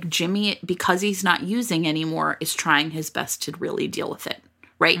that, like, Jimmy, because he's not using anymore, is trying his best to really deal with it,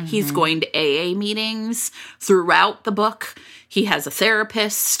 right? Mm-hmm. He's going to AA meetings throughout the book. He has a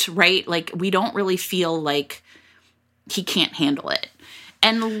therapist, right? Like, we don't really feel like he can't handle it.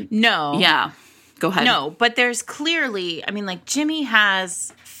 And no. Yeah. Go ahead. No, but there's clearly, I mean, like, Jimmy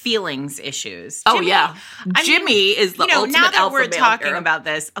has feelings issues. Jimmy, Jimmy is the ultimate now that alpha we're male talking hero. About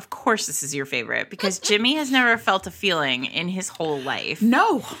this, of course this is your favorite, because Jimmy has never felt a feeling in his whole life.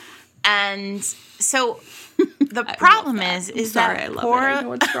 No. And so the problem is sorry, that I love poor, it. I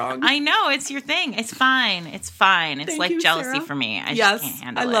know it's wrong. I know, it's your thing. It's fine. It's fine. It's Thank like you, jealousy Sarah. for me. I Yes, just can't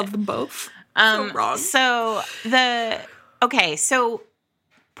handle it. I love them both. So wrong. So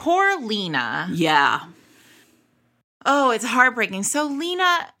poor Lena. Yeah. Oh, it's heartbreaking. So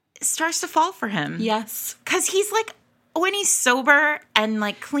Lena starts to fall for him. Yes. Because he's like, when he's sober and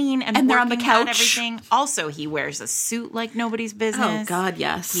like clean and they're on the working couch. out everything. Also, he wears a suit like nobody's business. Oh, God,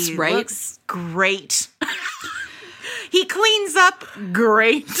 yes. He right? looks great. He cleans up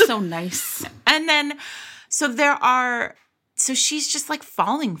great. So nice. And then, so she's just like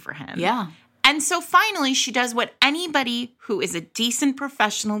falling for him. Yeah. And so finally, she does what anybody who is a decent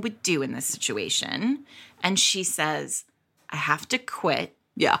professional would do in this situation. And she says, I have to quit.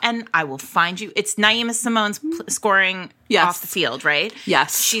 Yeah. And I will find you. It's Naima Simone's scoring off the field, right?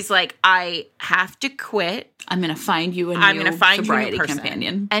 Yes. She's like, I have to quit. I'm going to find you a new sobriety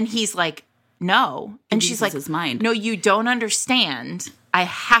companion. And he's like, no. And she's like, his mind. No, you don't understand. I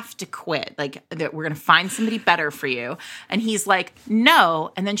have to quit. Like, that we're going to find somebody better for you. And he's like,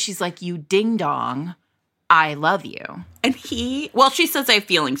 no. And then she's like, you ding dong. I love you. And she says, I have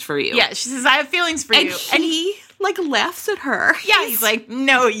feelings for you. Yeah, she says, I have feelings for you. And he, like, laughs at her. Yeah, he's like,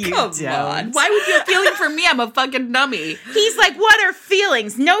 no, you Come don't. on. Why would you have feeling for me? I'm a fucking dummy. He's like, what are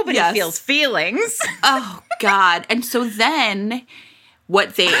feelings? Nobody feels feelings. Oh, God. And so then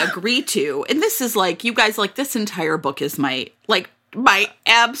what they agree to, and this is like, you guys, like, this entire book is my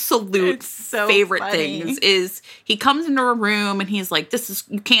absolute favorite things is he comes into a room and he's like,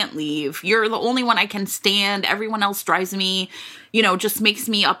 you can't leave. You're the only one I can stand. Everyone else drives me, just makes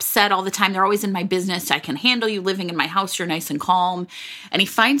me upset all the time. They're always in my business. I can handle you living in my house. You're nice and calm. And he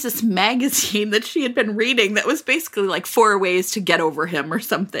finds this magazine that she had been reading that was basically like 4 ways to get over him or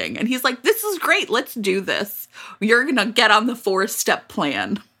something. And he's like, this is great. Let's do this. You're going to get on the 4-step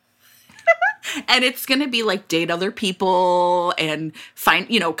plan. And it's going to be like date other people and find,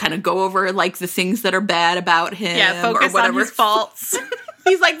 kind of go over like the things that are bad about him. Yeah, focus on his faults.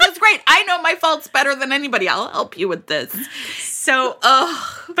 He's like, that's great. I know my faults better than anybody. I'll help you with this. So,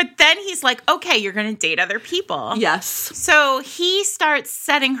 but then he's like, okay, you're going to date other people. Yes. So he starts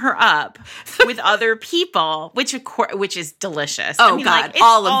setting her up with other people, which is delicious. Oh, God, like, it's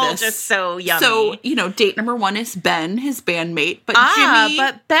all of this. Just so yummy. So, date number 1 is Ben, his bandmate, but Jimmy.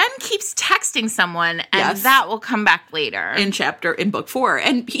 But Ben keeps texting someone, and that will come back later in book 4.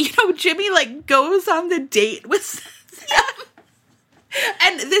 And, Jimmy like goes on the date with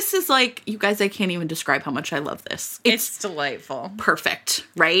And this is like, you guys, I can't even describe how much I love this. It's delightful. Perfect,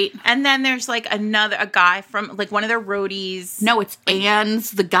 right? And then there's like a guy from like one of their roadies. No, it's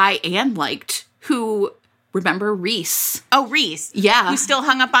Anne's, the guy Anne liked, who, remember Reese? Oh, Reese. Yeah. Who's still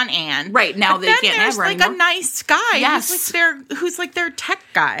hung up on Anne. Right, now they can't have her anymore. There's like a nice guy. Yes. Who's like their tech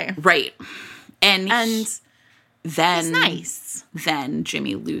guy. Right. And then he's nice. Then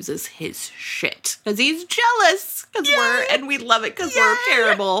Jimmy loses his shit because he's jealous and we love it because we're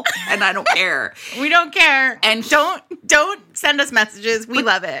terrible and I don't care. We don't care. And don't send us messages. We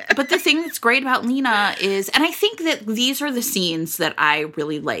love it. But the thing that's great about Lena is, and I think that these are the scenes that I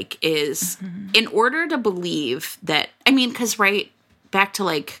really like, is in order to believe that, because back to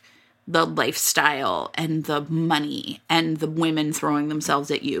like the lifestyle and the money and the women throwing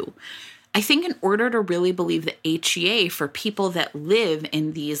themselves at you. I think in order to really believe the HEA for people that live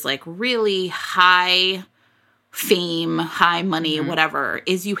in these like really high fame, high money, whatever,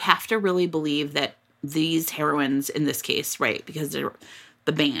 is you have to really believe that these heroines in this case, right, because they're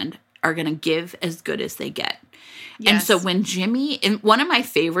the band, are going to give as good as they get. Yes. And so when Jimmy, and one of my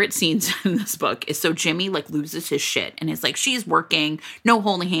favorite scenes in this book is so Jimmy like loses his shit and is like, she's working, no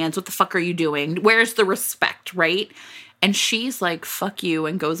holding hands, what the fuck are you doing? Where's the respect, right? And she's like, fuck you,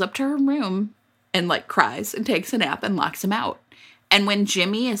 and goes up to her room and like cries and takes a nap and locks him out. And when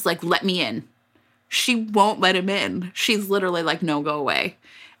Jimmy is like, let me in, she won't let him in. She's literally like, no, go away.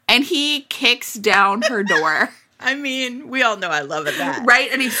 And he kicks down her door. We all know I love it that.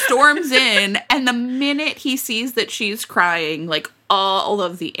 Right? And he storms in, and the minute he sees that she's crying, like all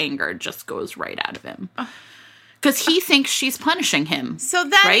of the anger just goes right out of him. Because he thinks she's punishing him. So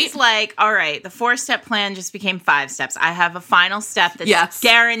that is like, all right, the 4-step plan just became 5 steps. I have a final step that's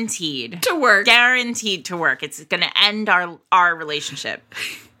guaranteed to work. Guaranteed to work. It's going to end our relationship.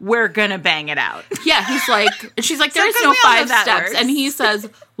 We're going to bang it out. Yeah, she's like, there's no 5 steps. And he says,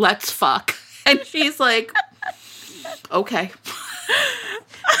 let's fuck. And she's like, okay.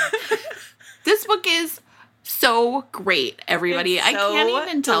 This book is so great, everybody. I can't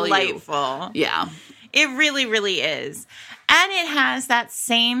even tell delightful. You. Yeah. It really, really is. And it has that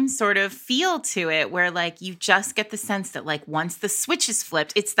same sort of feel to it where, like, you just get the sense that, like, once the switch is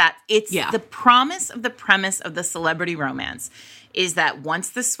flipped, it's the promise of the premise of the celebrity romance is that once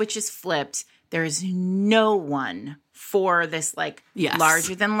the switch is flipped, there is no one for this, like,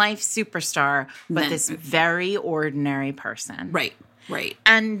 larger-than-life superstar, but this very ordinary person. Right, right.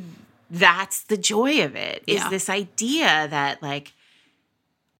 And that's the joy of it, is this idea that, like,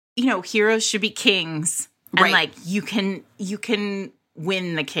 you know, heroes should be kings. And, like, you can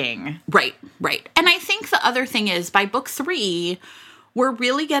win the king. Right, right. And I think the other thing is, by book 3, we're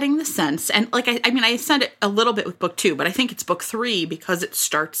really getting the sense, and, like, I mean, I said it a little bit with book 2, but I think it's book 3 because it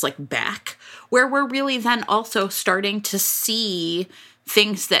starts, like, back, where we're really then also starting to see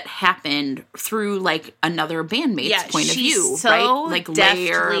things that happened through, like, another bandmate's point of view, right? Like,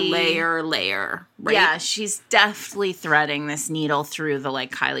 layer, right? Yeah, she's deftly threading this needle through the,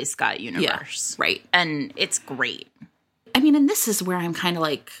 like, Kylie Scott universe. Yeah, right. And it's great. I mean, and this is where I'm kind of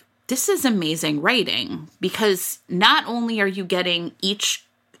like, this is amazing writing, because not only are you getting each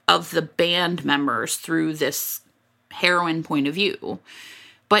of the band members through this heroine point of view,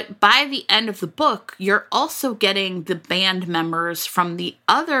 but by the end of the book, you're also getting the band members from the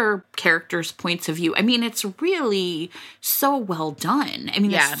other characters' points of view. I mean, it's really so well done. I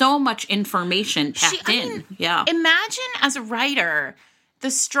mean, there's so much information packed in. Imagine as a writer,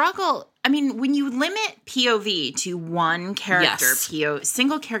 the struggle. I mean, when you limit POV to one character,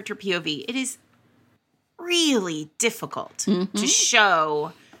 single character POV, it is really difficult to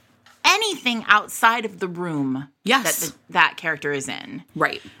show anything outside of the room that character is in.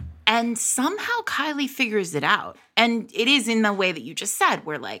 Right. And somehow Kylie figures it out. And it is in the way that you just said,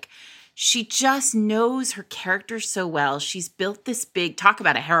 where, like, she just knows her character so well. She's built this big, talk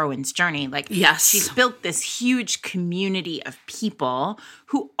about a heroine's journey. Like, she's built this huge community of people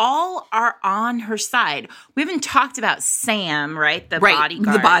who all are on her side. We haven't talked about Sam, right? The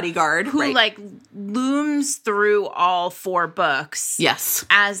bodyguard. The bodyguard. Who, like, looms through all 4 books. Yes.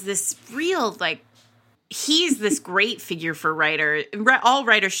 As this real, like, he's this great figure for writers. All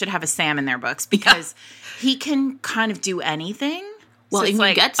writers should have a Sam in their books because he can kind of do anything. Well, so and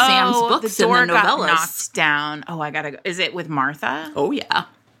you get Sam's books the door in the novellas. Got knocked down. Oh, I gotta go. Is it with Martha? Oh, yeah.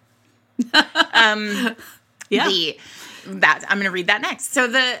 I'm gonna read that next. So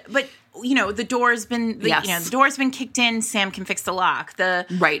the door's been the door's been kicked in. Sam can fix the lock.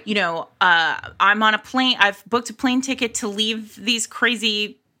 I'm on a plane. I've booked a plane ticket to leave these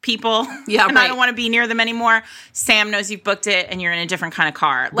crazy people. Yeah, and I don't want to be near them anymore. Sam knows you've booked it, and you're in a different kind of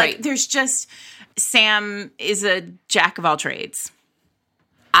car. Like, there's just Sam is a jack of all trades.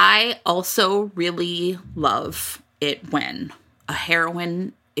 I also really love it when a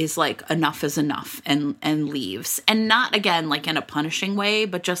heroine is like, enough is enough, and leaves. And not, again, like in a punishing way,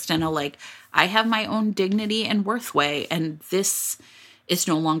 but just in a, like, I have my own dignity and worth way, and this is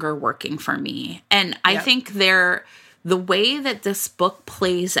no longer working for me. And I think the way that this book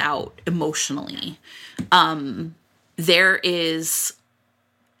plays out emotionally, there is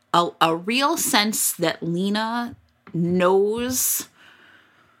a real sense that Lena knows.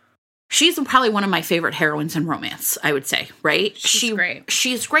 She's probably one of my favorite heroines in romance, I would say, right? She's great.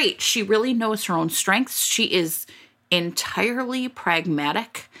 She's great. She really knows her own strengths. She is entirely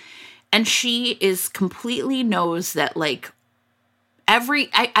pragmatic. And she is completely knows that, like,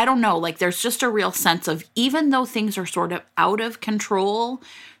 I don't know, like, there's just a real sense of, even though things are sort of out of control,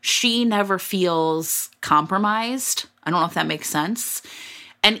 she never feels compromised. I don't know if that makes sense.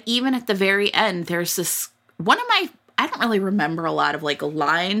 And even at the very end, there's this, I don't really remember a lot of, like,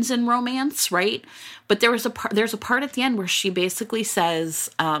 lines in romance, right? But there's a part at the end where she basically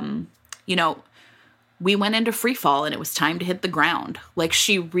says, we went into free fall and it was time to hit the ground. Like,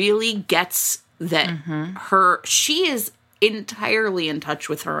 she really gets that she is entirely in touch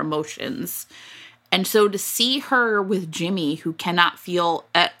with her emotions. And so to see her with Jimmy, who cannot feel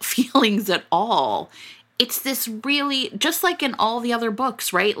feelings at all, it's this really, just like in all the other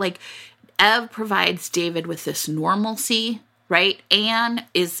books, right? Like, Ev provides David with this normalcy, right? Anne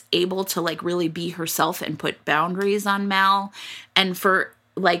is able to, like, really be herself and put boundaries on Mal. And for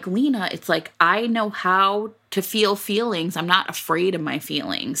like Lena, it's like, I know how to feel feelings. I'm not afraid of my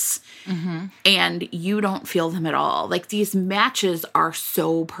feelings. Mm-hmm. And you don't feel them at all. Like, these matches are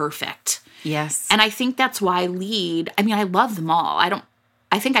so perfect. Yes. And I think that's why lead, I mean, I love them all.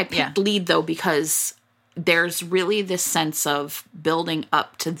 I think I picked lead, though, because there's really this sense of building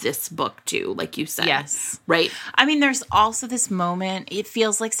up to this book, too, like you said. Yes. Right? I mean, there's also this moment, it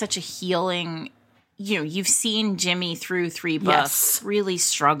feels like such a healing, you've seen Jimmy through 3 books really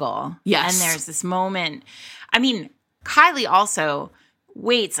struggle. Yes. And there's this moment. I mean, Kylie also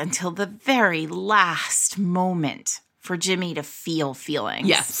waits until the very last moment for Jimmy to feel feelings.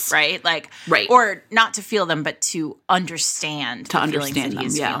 Yes. Right? Like, right. Or not to feel them, but to understand the feelings that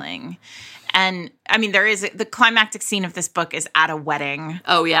he's feeling. And I mean, the climactic scene of this book is at a wedding.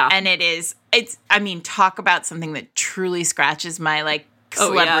 Oh, yeah. And I mean, talk about something that truly scratches my, like,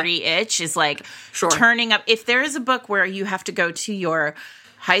 celebrity itch is, like, turning up. If there is a book where you have to go to your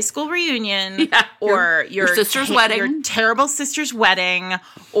high school reunion or your sister's wedding, your terrible sister's wedding,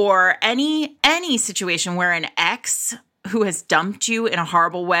 or any situation where an ex who has dumped you in a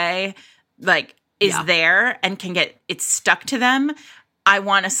horrible way, like, is there and can get it stuck to them. I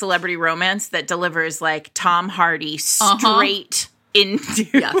want a celebrity romance that delivers, like, Tom Hardy straight into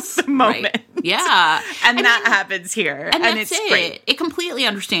the moment. Right. Yeah. And that happens here. And it's great. It completely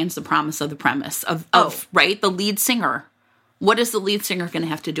understands the promise of the premise of right, the lead singer. What is the lead singer going to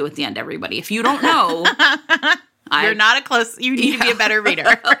have to do at the end, everybody? If you don't know, you're not you need to be a better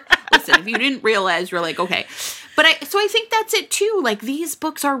reader. Listen, if you didn't realize, you're like, okay. But I think that's it too. Like, these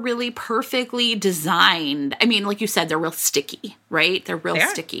books are really perfectly designed. I mean, like you said, they're real sticky, right? They're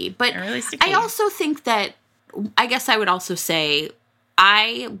sticky. But they're really sticky. I also think that, I guess I would also say,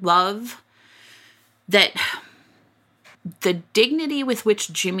 I love that the dignity with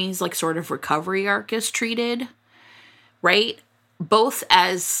which Jimmy's, like, sort of recovery arc is treated, right? Both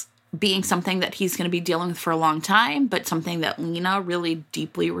as being something that he's going to be dealing with for a long time, but something that Lena really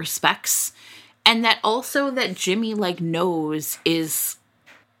deeply respects. And that also that Jimmy, like, knows is,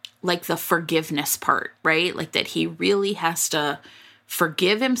 like, the forgiveness part, right? Like, that he really has to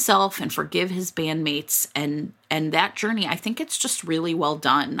forgive himself and forgive his bandmates. And that journey, I think it's just really well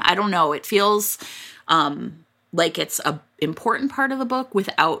done. I don't know. It feels like it's a important part of the book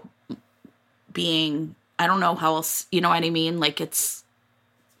without being, I don't know how else, you know what I mean? Like, it's,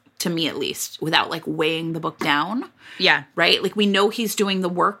 to me at least, without, like, weighing the book down. Yeah. Right? Like, we know he's doing the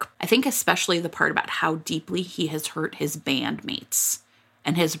work. I think especially the part about how deeply he has hurt his bandmates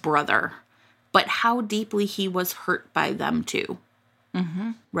and his brother, but how deeply he was hurt by them too.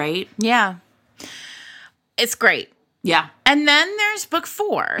 Mm-hmm. Right? Yeah. It's great. Yeah. And then there's book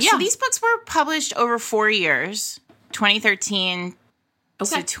 4. Yeah. So these books were published over 4 years, 2013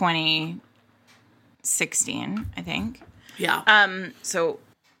 to 2016, I think. Yeah. And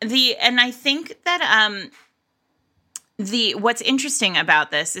I think that what's interesting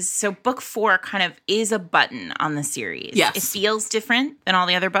about this is, so book 4 kind of is a button on the series. Yes. It feels different than all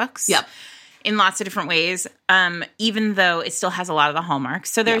the other books. Yep. In lots of different ways, even though it still has a lot of the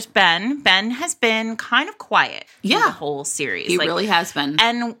hallmarks. So there's Ben. Ben has been kind of quiet through the whole series. He really has been.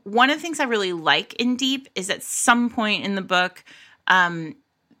 And one of the things I really like in Deep is at some point in the book,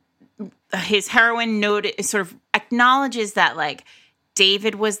 his heroine sort of acknowledges that, like,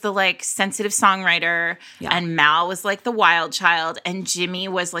 David was the, like, sensitive songwriter, and Mal was, like, the wild child, and Jimmy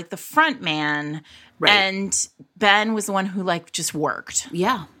was, like, the front man. Right. And Ben was the one who, like, just worked.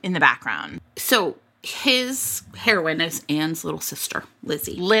 Yeah. In the background. So his heroine is Anne's little sister,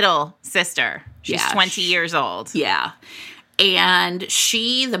 Lizzie. Little sister. She's 20 years old. Yeah. And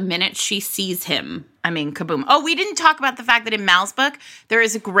the minute she sees him, I mean, kaboom. Oh, we didn't talk about the fact that in Mal's book, there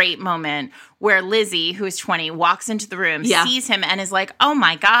is a great moment where Lizzie, who is 20, walks into the room, sees him, and is like, oh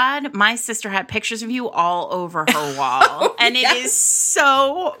my God, my sister had pictures of you all over her wall. And it is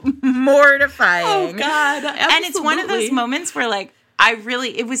so mortifying. Oh, God. Absolutely. And it's one of those moments where, like,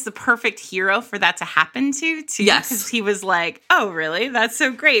 it was the perfect hero for that to happen to, too. Yes. Because he was like, oh, really? That's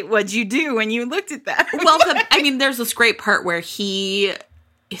so great. What'd you do when you looked at that? Well, there's this great part where he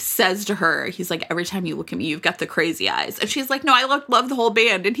says to her, he's like, every time you look at me, you've got the crazy eyes. And she's like, no, I love the whole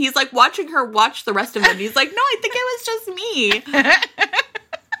band. And he's like watching her watch the rest of them. He's like, no, I think it was just me.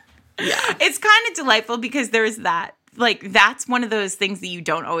 Yeah. It's kind of delightful because there's that. Like, that's one of those things that you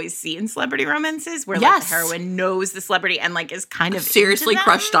don't always see in celebrity romances where, like, the heroine knows the celebrity and, like, is kind of seriously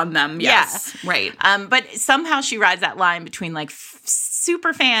crushed on them. Yes. Yeah. Right. But somehow she rides that line between, like,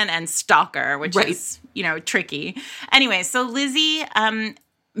 super fan and stalker, which is, tricky. Anyway, so Lizzie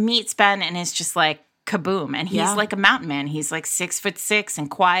meets Ben and is just like, kaboom. And he's like a mountain man. He's like 6'6" and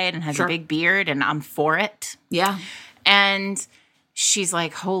quiet and has a big beard, and I'm for it. Yeah. And she's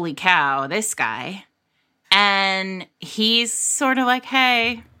like, holy cow, this guy. And he's sort of like,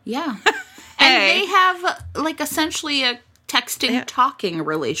 hey. Yeah. Hey. And they have, like, essentially a texting, talking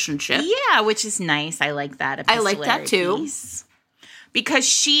relationship. Yeah, which is nice. I like that. I like that, too. Piece.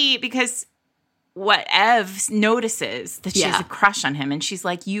 Because what Ev notices that she has a crush on him, and she's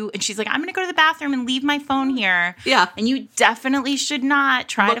like, I'm going to go to the bathroom and leave my phone here. Yeah. And you definitely should not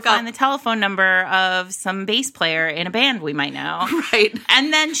try to find the telephone number of some bass player in a band we might know. Right.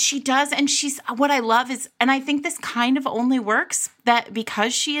 And then she does, and what I love is, and I think this kind of only works that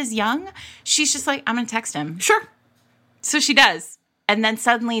because she is young, she's just like, I'm going to text him. Sure. So she does. And then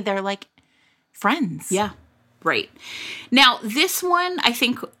suddenly they're like friends. Yeah. Right. Now, this one, I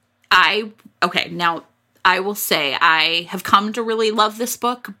think now I will say I have come to really love this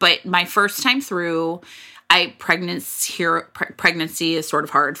book, but my first time through, pregnancy is sort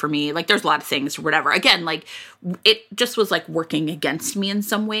of hard for me. Like, there's a lot of things or whatever. Again, like, it just was like working against me in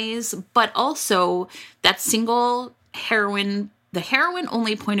some ways, but also that single heroine, the heroine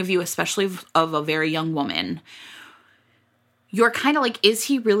only point of view, especially of a very young woman, you're kind of like, is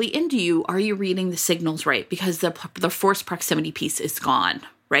he really into you? Are you reading the signals right? Because the forced proximity piece is gone,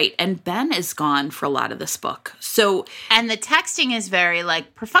 right? And Ben is gone for a lot of this book. So, and the texting is very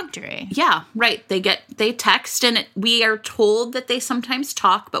like perfunctory. Yeah, right. They text, and we are told that they sometimes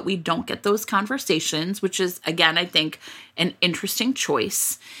talk, but we don't get those conversations, which is, again, I think an interesting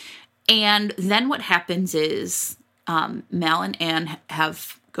choice. And then what happens is Mal and Anne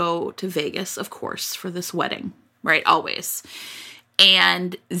go to Vegas, of course, for this wedding. Right, always.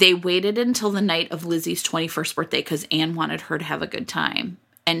 And they waited until the night of Lizzie's 21st birthday because Anne wanted her to have a good time.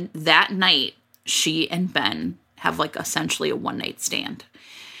 And that night, she and Ben have like essentially a one-night stand.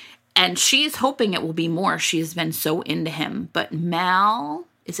 And she's hoping it will be more. She has been so into him. But Mal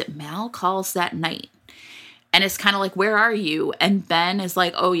calls that night. And it's kind of like, where are you? And Ben is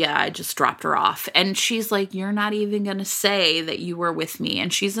like, oh yeah, I just dropped her off. And she's like, you're not even going to say that you were with me.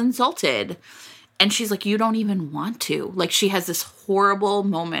 And she's insulted. And she's like, you don't even want to. Like, she has this horrible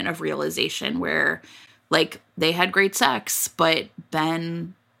moment of realization where, like, they had great sex, but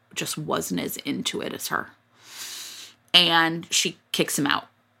Ben just wasn't as into it as her. And she kicks him out.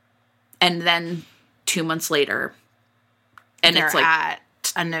 And then 2 months later, and they're it's like... at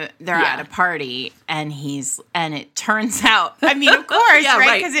a party, and it turns out, I mean, of course,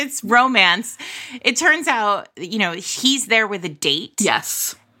 right? Because it's romance. It turns out, he's there with a date.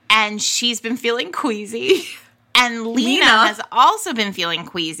 Yes. And she's been feeling queasy. And Lena has also been feeling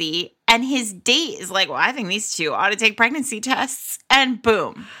queasy. And his date is like, well, I think these two ought to take pregnancy tests. And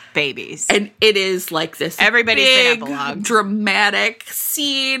boom, babies. And it is like this everybody's big, epilogue. Dramatic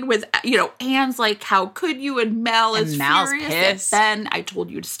scene with, Anne's like, how could you? And Mel is Mal's furious pissed. Ben, I told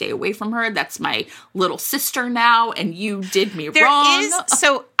you to stay away from her. That's my little sister now. And you did me wrong.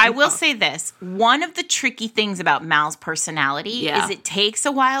 So I will say this. One of the tricky things about Mal's personality is it takes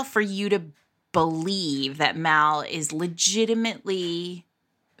a while for you to believe that Mal is legitimately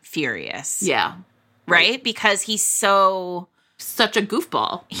furious. Yeah. Right? Because he's such a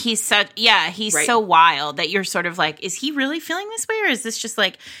goofball. He's so wild that you're sort of like, is he really feeling this way, or is this just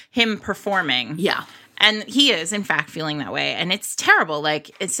like him performing? Yeah. And he is, in fact, feeling that way. And it's terrible.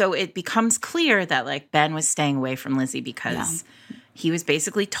 So it becomes clear that, like, Ben was staying away from Lizzie because he was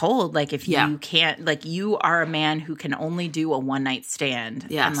basically told, like, if you can't, like, you are a man who can only do a one-night stand.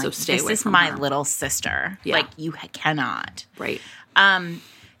 Yeah, and, like, so stay away from her. This is my her. little sister. Yeah. Like, you cannot. Right.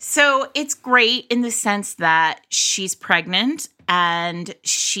 So it's great in the sense that she's pregnant and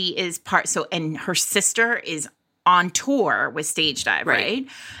she is and her sister is on tour with Stage Dive, right?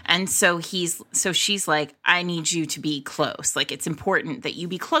 And so she's like, I need you to be close. Like, it's important that you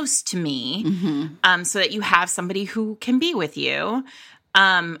be close to me, so that you have somebody who can be with you.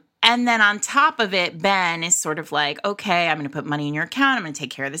 And then on top of it, Ben is sort of like, okay, I'm going to put money in your account. I'm going to take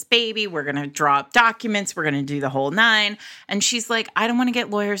care of this baby. We're going to draw up documents. We're going to do the whole nine. And she's like, I don't want to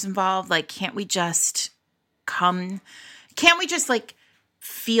get lawyers involved. Like, can't we just like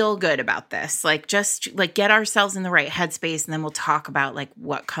feel good about this? Like, just like get ourselves in the right headspace, and then we'll talk about like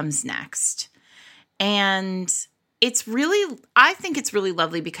what comes next. And I think it's really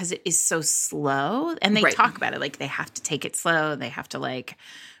lovely because it is so slow, and they talk about it. Like, they have to take it slow. They have to like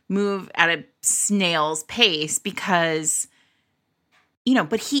move at a snail's pace because,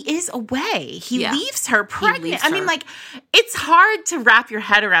 but he is away. He leaves her pregnant. I mean, like, it's hard to wrap your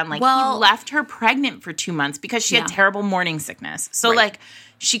head around. Like, he left her pregnant for 2 months because she had terrible morning sickness. So, like,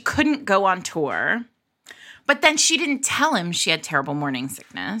 she couldn't go on tour. But then she didn't tell him she had terrible morning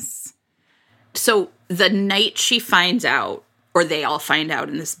sickness. So the night she finds out, or they all find out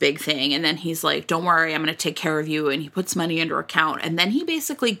in this big thing. And then he's like, don't worry, I'm going to take care of you. And he puts money into her account. And then he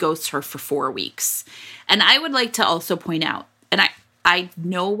basically ghosts her for 4 weeks. And I would like to also point out, and I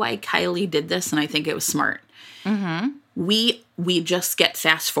know why Kylie did this, and I think it was smart. Mm-hmm. We just get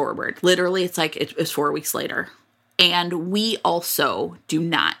fast forward. Literally, it's like it was 4 weeks later. And we also do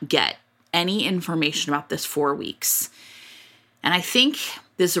not get any information about this 4 weeks. And I think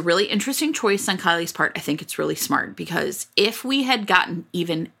this is a really interesting choice on Kylie's part. I think it's really smart, because if we had gotten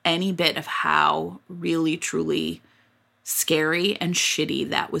even any bit of how really, truly scary and shitty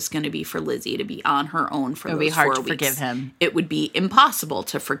that was going to be for Lizzie to be on her own for those 4 weeks. It would be hard to forgive him. It would be impossible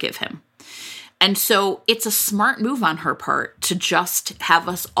to forgive him. And so it's a smart move on her part to just have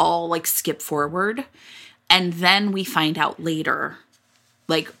us all like skip forward. And then we find out later,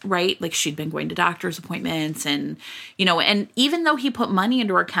 like, right? Like she'd been going to doctor's appointments and, you know, and even though he put money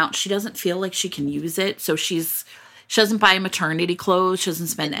into her account, she doesn't feel like she can use it. So she doesn't buy maternity clothes. She doesn't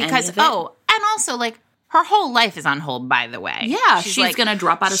spend any of it. Oh, and also like her whole life is on hold, by the way. Yeah. She's like, going to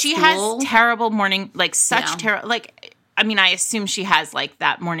drop out of school. She has terrible morning, like such terrible, like, I mean, I assume she has like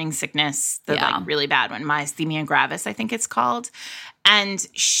that morning sickness, the like really bad one, myasthenia gravis, I think it's called. And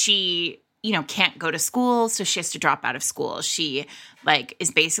she, you know, can't go to school, so she has to drop out of school. She like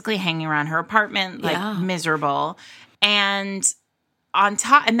is basically hanging around her apartment, like miserable. And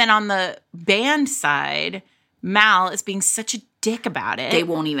then on the band side, Mal is being such a dick about it. They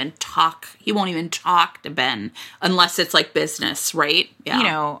won't even talk. He won't even talk to Ben unless it's like business, right? Yeah. You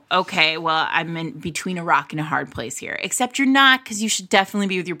know, okay, well, I'm in between a rock and a hard place here. Except you're not, because you should definitely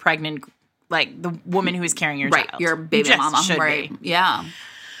be with your pregnant, like the woman who is carrying your child. Your baby mama. Right. Be. Yeah.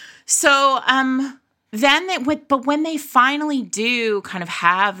 So but when they finally do kind of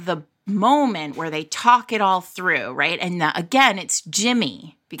have the moment where they talk it all through, right? And again, it's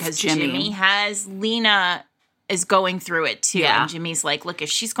Jimmy, because Jimmy has Lena is going through it too. Yeah. And Jimmy's like, look, if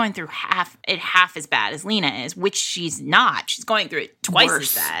she's going through half as bad as Lena is, which she's not, she's going through it twice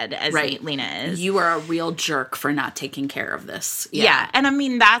as bad as Lena is. You are a real jerk for not taking care of this. Yeah. And I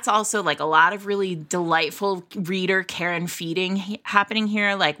mean, that's also like a lot of really delightful reader care and feeding happening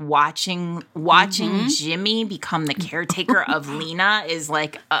here. Like watching Jimmy become the caretaker of Lena is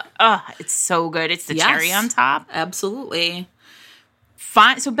like, it's so good. It's the cherry on top. Absolutely.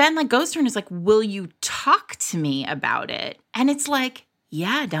 Fine. So Ben like goes to her and is like, will you talk to me about it? And it's like,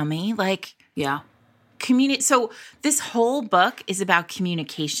 yeah, dummy. Like, yeah. So this whole book is about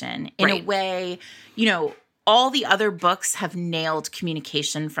communication in a way, you know, all the other books have nailed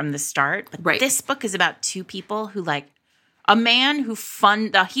communication from the start. But this book is about two people who like a man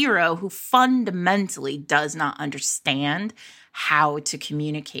the hero who fundamentally does not understand how to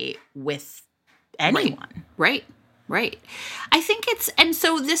communicate with anyone. Right. I think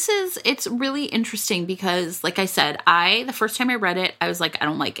it's really interesting because, like I said, the first time I read it, I was like, I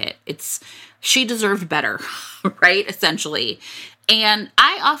don't like it. She deserved better, right? Essentially. And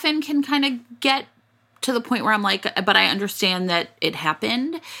I often can kind of get to the point where I'm like, but I understand that it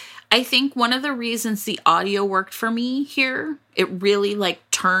happened. I think one of the reasons the audio worked for me here, it really like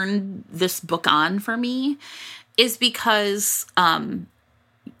turned this book on for me, is because,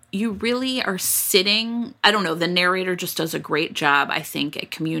 you really are sitting, I don't know, the narrator just does a great job, I think, at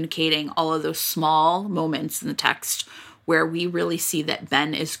communicating all of those small moments in the text where we really see that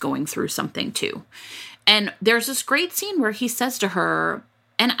Ben is going through something too. And there's this great scene where he says to her,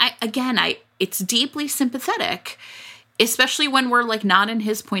 and it's deeply sympathetic, especially when we're like not in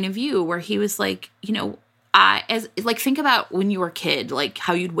his point of view, where he was like, you know, think about when you were a kid, like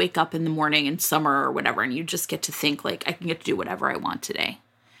how you'd wake up in the morning in summer or whatever, and you just get to think like, I can get to do whatever I want today.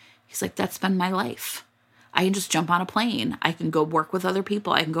 He's like, that's been my life. I can just jump on a plane. I can go work with other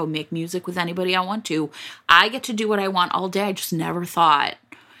people. I can go make music with anybody I want to. I get to do what I want all day. I just never thought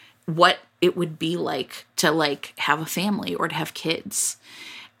what it would be like to like have a family or to have kids.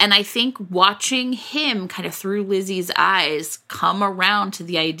 And I think watching him kind of through Lizzie's eyes come around to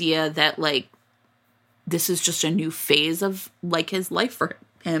the idea that like this is just a new phase of like his life for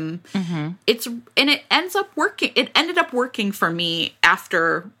him. Mm-hmm. It ends up working. It ended up working for me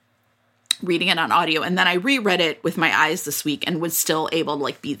after reading it on audio, and then I reread it with my eyes this week and was still able to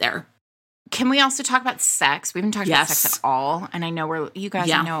like be there. Can we also talk about sex? We haven't talked about sex at all, and I know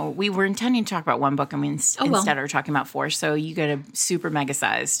I know we were intending to talk about one book, and we instead are talking about 4. So you get a super mega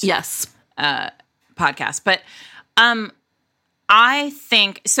sized podcast. But I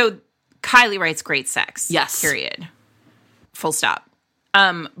think so. Kylie writes great sex. Yes. Period. Full stop.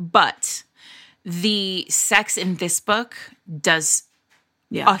 But the sex in this book does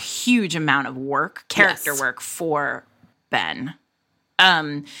a huge amount of character work for Ben.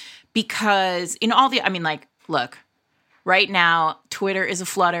 Because in all look, right now, Twitter is a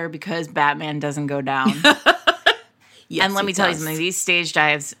flutter because Batman doesn't go down. Yes, and let me tell you something. These stage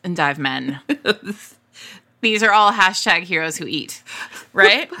dives and dive men, these are all hashtag heroes who eat,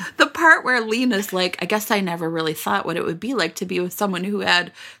 right? The part where Lena's like, I guess I never really thought what it would be like to be with someone who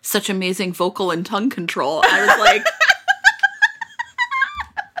had such amazing vocal and tongue control. I was like,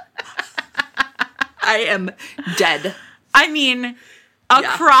 I am dead. I mean,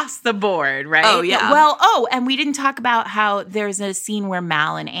 across the board, right? Oh, yeah. Well, and we didn't talk about how there's a scene where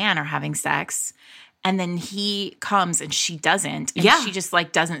Mal and Anne are having sex, and then he comes and she doesn't. And she just,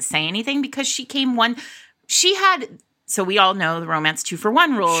 like, doesn't say anything because she came so we all know the romance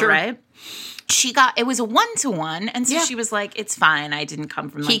 2-for-1 rule, right? It was a 1-to-1, and so she was like, it's fine. I didn't come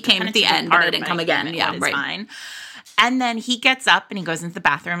from, like, he came at the end, but I didn't come again. Yeah, it's fine. And then he gets up and he goes into the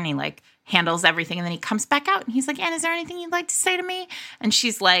bathroom and he, like, handles everything, and then he comes back out and he's like, Anne, is there anything you'd like to say to me? And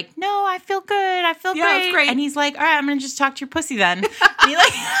she's like, no, I feel good. I feel great. It's great. And he's like, all right, I'm going to just talk to your pussy then. And he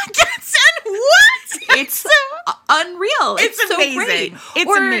like, what? It's unreal. It's so amazing. Great.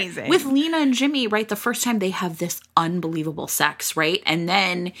 It's amazing. With Lena and Jimmy, right, the first time they have this unbelievable sex, right? And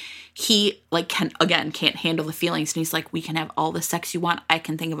then he, like, can't handle the feelings. And he's like, we can have all the sex you want. I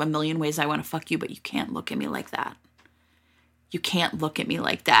can think of a million ways I want to fuck you, but you can't look at me like that. You can't look at me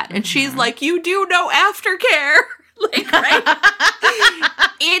like that. And she's like, you do no aftercare. Like, right?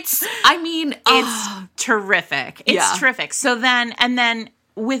 It's terrific. It's terrific. So then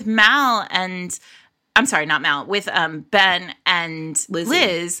with Mal and, I'm sorry, not Mal, with Ben and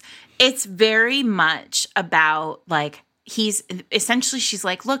Liz, it's very much about, like, she's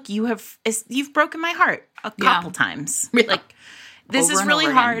like, look, you've broken my heart a couple times. Yeah. Like, this is really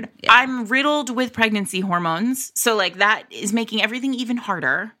hard. Yeah. I'm riddled with pregnancy hormones. So, like, that is making everything even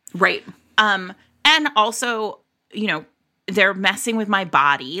harder. Right. And also, you know, they're messing with my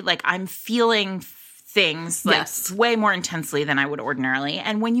body. Like, I'm feeling things, like, way more intensely than I would ordinarily.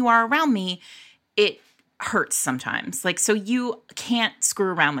 And when you are around me, it hurts sometimes. Like, so you can't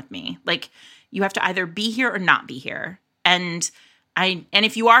screw around with me. Like, you have to either be here or not be here. And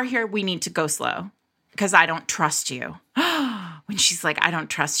if you are here, we need to go slow because I don't trust you. When she's like, I don't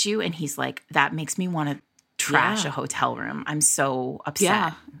trust you. And he's like, that makes me want to trash a hotel room. I'm so upset.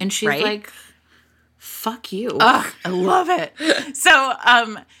 Yeah. And she's like, fuck you. Ugh, I love it. So,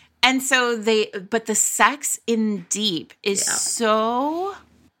 but the sex in Deep is so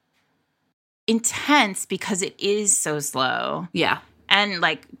intense because it is so slow. Yeah. And,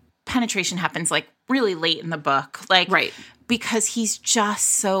 like, penetration happens, like, really late in the book. Like, because he's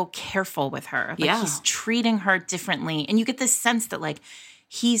just so careful with her. Like, he's treating her differently. And you get this sense that, like,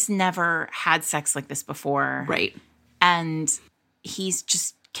 he's never had sex like this before. Right. And he's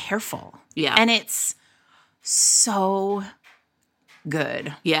just careful. Yeah. And it's so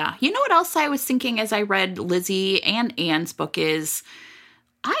good. Yeah. You know what else I was thinking as I read Lizzie and Anne's book is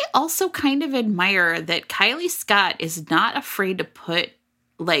I also kind of admire that Kylie Scott is not afraid to put,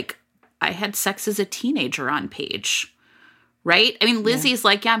 like, I had sex as a teenager on page. Right? I mean, Lizzie's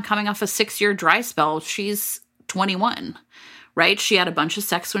like, I'm coming off a 6-year dry spell. She's 21, right? She had a bunch of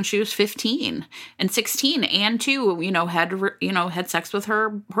sex when she was 15 and 16. Anne, too, had sex with her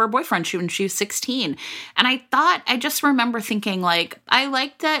boyfriend when she was 16. And I just remember thinking, like, I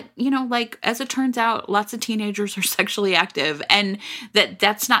like that, like, as it turns out, lots of teenagers are sexually active and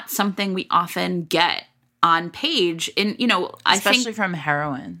that's not something we often get on page. And, especially from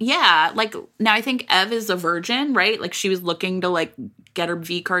heroin. Yeah. Like, now I think Ev is a virgin, right? Like, she was looking to, like, get her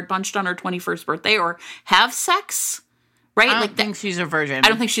V card punched on her 21st birthday or have sex, right? I don't think she's a virgin. I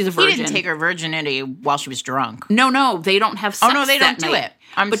don't think she's a virgin. He didn't take her virginity while she was drunk. No, they don't have sex. Oh, no, they don't do it.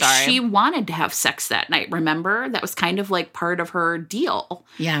 But she wanted to have sex that night, remember? That was kind of, like, part of her deal.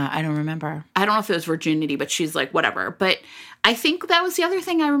 Yeah, I don't remember. I don't know if it was virginity, but she's like, whatever. But I think that was the other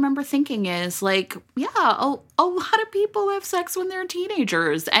thing I remember thinking is, like, a lot of people have sex when they're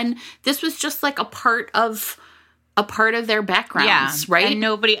teenagers. And this was just, like, a part of their backgrounds, right?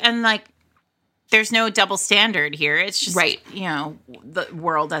 And like, there's no double standard here. It's just, the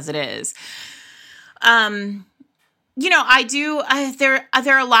world as it is. There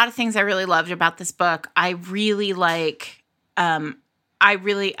are a lot of things I really loved about this book. I really like, but I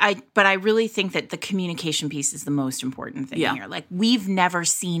really think that the communication piece is the most important thing here. Like, we've never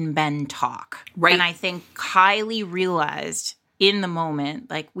seen Ben talk. Right. And I think Kylie realized in the moment,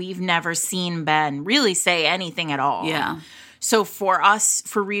 like, we've never seen Ben really say anything at all. Yeah. So for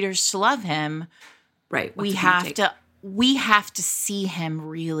readers to love him, right, we have to see him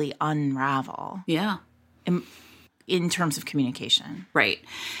really unravel. Yeah. In terms of communication. Right.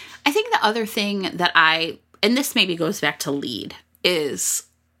 I think the other thing that and this maybe goes back to lead, is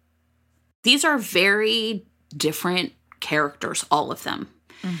these are very different characters, all of them.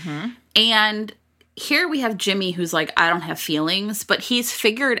 And here we have Jimmy, who's like, I don't have feelings, but he's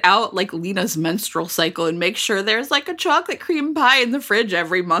figured out like Lena's menstrual cycle and makes sure there's like a chocolate cream pie in the fridge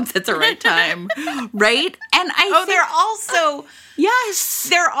every month at the right time. Right? And they're also... Yes.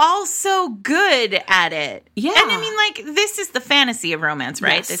 They're all so good at it. Yeah. And I mean, like, this is the fantasy of romance,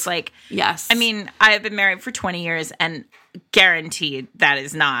 right? Yes. It's like... Yes. I mean, I have been married for 20 years and guaranteed that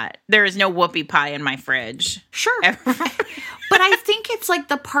is not... There is no whoopie pie in my fridge. Sure. But I think it's like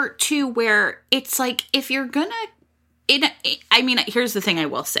the part two where it's like, if you're gonna... I mean, here's the thing I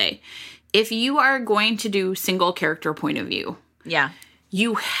will say. If you are going to do single character point of view... Yeah.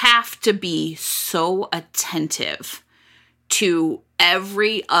 You have to be so attentive to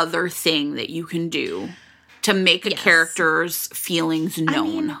every other thing that you can do to make a character's feelings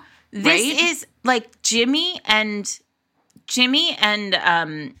known. I mean, this is like Jimmy and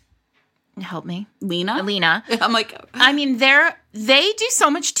help me. Lena. I'm like, I mean, they do so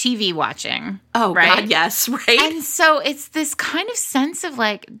much TV watching. Oh, right? God, yes, right? And so it's this kind of sense of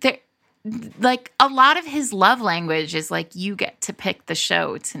like a lot of his love language is like, you get to pick the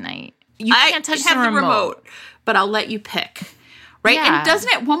show tonight. You can't touch the remote. But I'll let you pick. Right? Yeah. And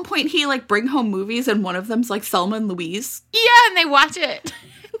doesn't at one point he like bring home movies and one of them's like Thelma and Louise? Yeah, and they watch it.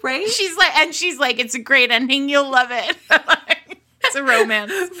 Right? She's like, it's a great ending. You'll love it. It's a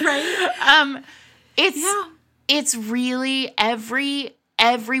romance. Right? It's really every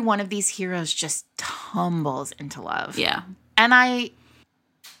one of these heroes just tumbles into love. Yeah. And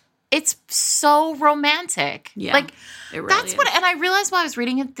it's so romantic. Yeah. Like, it really that's is. and I realized while I was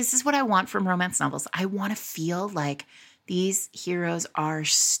reading it, this is what I want from romance novels. I want to feel like these heroes are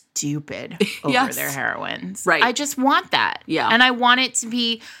stupid over their heroines. Right. I just want that. Yeah. And I want it to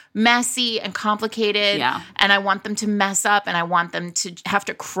be messy and complicated. Yeah. And I want them to mess up and I want them to have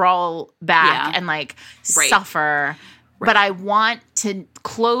to crawl back and like suffer. Right. But I want to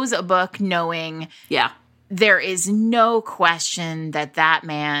close a book knowing there is no question that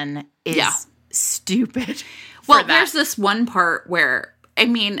man is stupid. Well, there's this one part where, I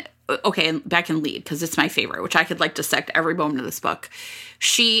mean, okay, back in Lead, because it's my favorite, which I could like dissect every moment of this book.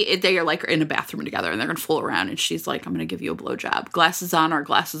 They are like in a bathroom together and they're going to fool around. And she's like, I'm going to give you a blowjob. Glasses on or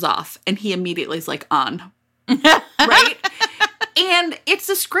glasses off. And he immediately is like, on. Right? And it's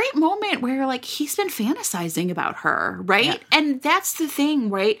this great moment where like he's been fantasizing about her, right? Yeah. And that's the thing,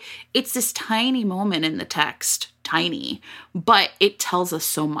 right? It's this tiny moment in the text, tiny, but it tells us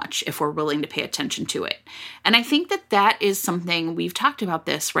so much if we're willing to pay attention to it. And I think that is something we've talked about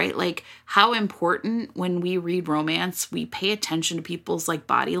this, right? Like how important when we read romance, we pay attention to people's like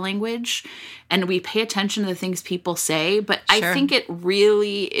body language and we pay attention to the things people say. But I think it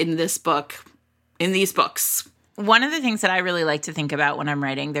really in these books. One of the things that I really like to think about when I'm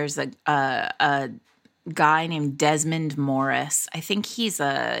writing, there's a guy named Desmond Morris. I think he's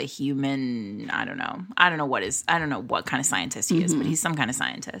a human, I don't know what kind of scientist he is, but he's some kind of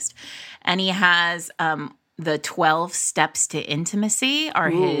scientist. And he has the 12 steps to intimacy are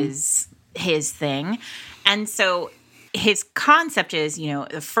his thing. And so his concept is,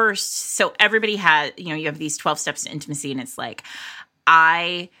 so everybody has, you have these 12 steps to intimacy and it's like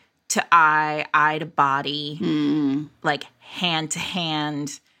eye to eye to body, like hand to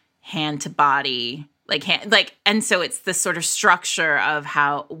hand to body, and so it's this sort of structure of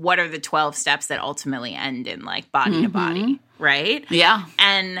what are the 12 steps that ultimately end in like body to body, right? Yeah.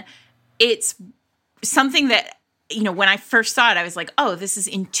 And it's something that, when I first saw it, I was like, oh, this is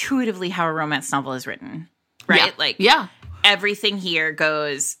intuitively how a romance novel is written, right? Everything here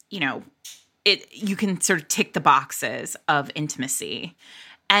goes, you can sort of tick the boxes of intimacy.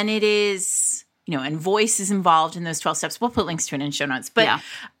 And it is, and voice is involved in those 12 steps. We'll put links to it in show notes. But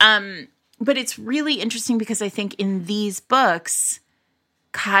but it's really interesting because I think in these books,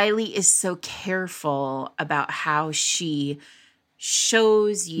 Kylie is so careful about how she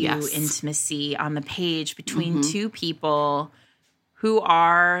shows you intimacy on the page between two people who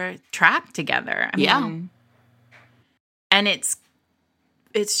are trapped together. I mean, and it's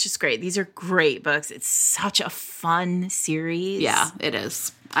just great. These are great books. It's such a fun series. Yeah, it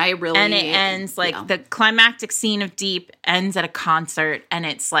is. And it ends like the climactic scene of Deep ends at a concert, and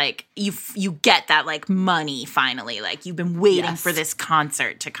it's like you get that like money finally. Like you've been waiting for this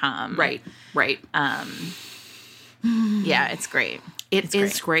concert to come. Right. Yeah, it's great. It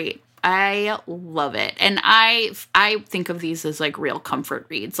is great. I love it. And I think of these as like real comfort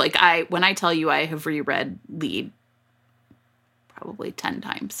reads. Like when I tell you I have reread Lead probably 10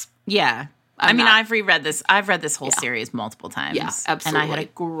 times. Yeah. I've reread this. I've read this whole series multiple times. Yeah, absolutely. And I had a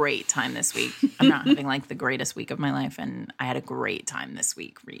great time this week. I'm not having like the greatest week of my life, and I had a great time this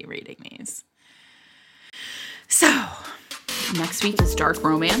week rereading these. So, next week is dark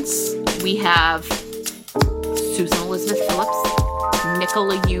romance. We have Susan Elizabeth Phillips,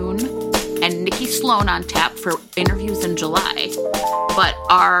 Nicola Yoon, and Nikki Sloan on tap for interviews in July. But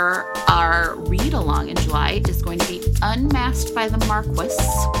our read-along in July is going to be Unmasked by the Marquis.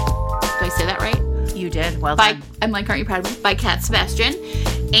 Did I say that right? You did. Well done. I'm like, aren't you proud of me? By Cat Sebastian.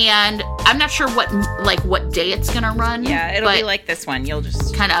 And I'm not sure what day it's going to run. Yeah, it'll be like this one. You'll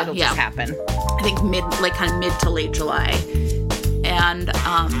just it'll just happen. I think mid to late July. And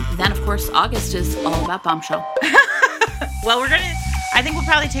then, of course, August is all about Bombshell. Well, I think we'll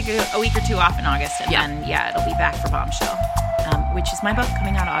probably take a week or two off in August. And then, it'll be back for Bombshell, which is my book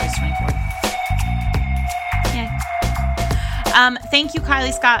coming out August 24th. Yay. Thank you,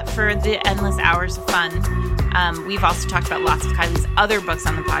 Kylie Scott, for the endless hours of fun. We've also talked about lots of Kylie's other books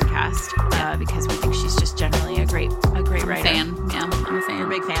on the podcast because we think she's just generally a great writer. Fan. Yeah, I'm a fan. We're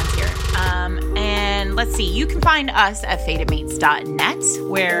big fans here. And let's see, you can find us at fatedmates.net,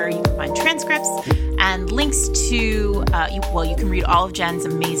 where you can find transcripts and links to, you can read all of Jen's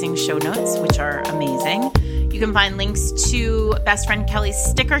amazing show notes, which are amazing. You can find links to Best Friend Kelly's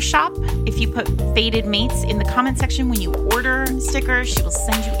sticker shop. If you put Fated Mates in the comment section when you order stickers, she will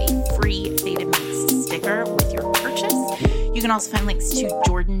send you a free Fated Mates sticker with your purchase. You can also find links to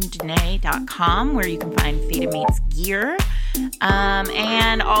jordandene.com, where you can find Fated Mates gear.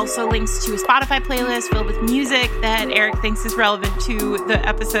 And also links to a Spotify playlist filled with music that Eric thinks is relevant to the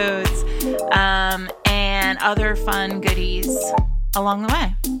episodes, and other fun goodies along the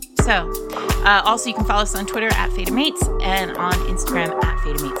way. So, also you can follow us on Twitter at Fated Mates and on Instagram at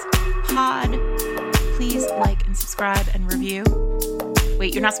Fated Mates Pod. Please like and subscribe and review.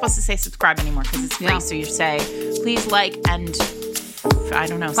 Wait, you're not supposed to say subscribe anymore because it's free. Yeah. So you say, please like and I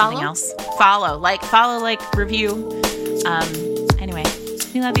don't know, something else. Follow, review. Anyway,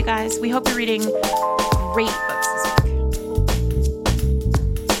 we love you guys. We hope you're reading great books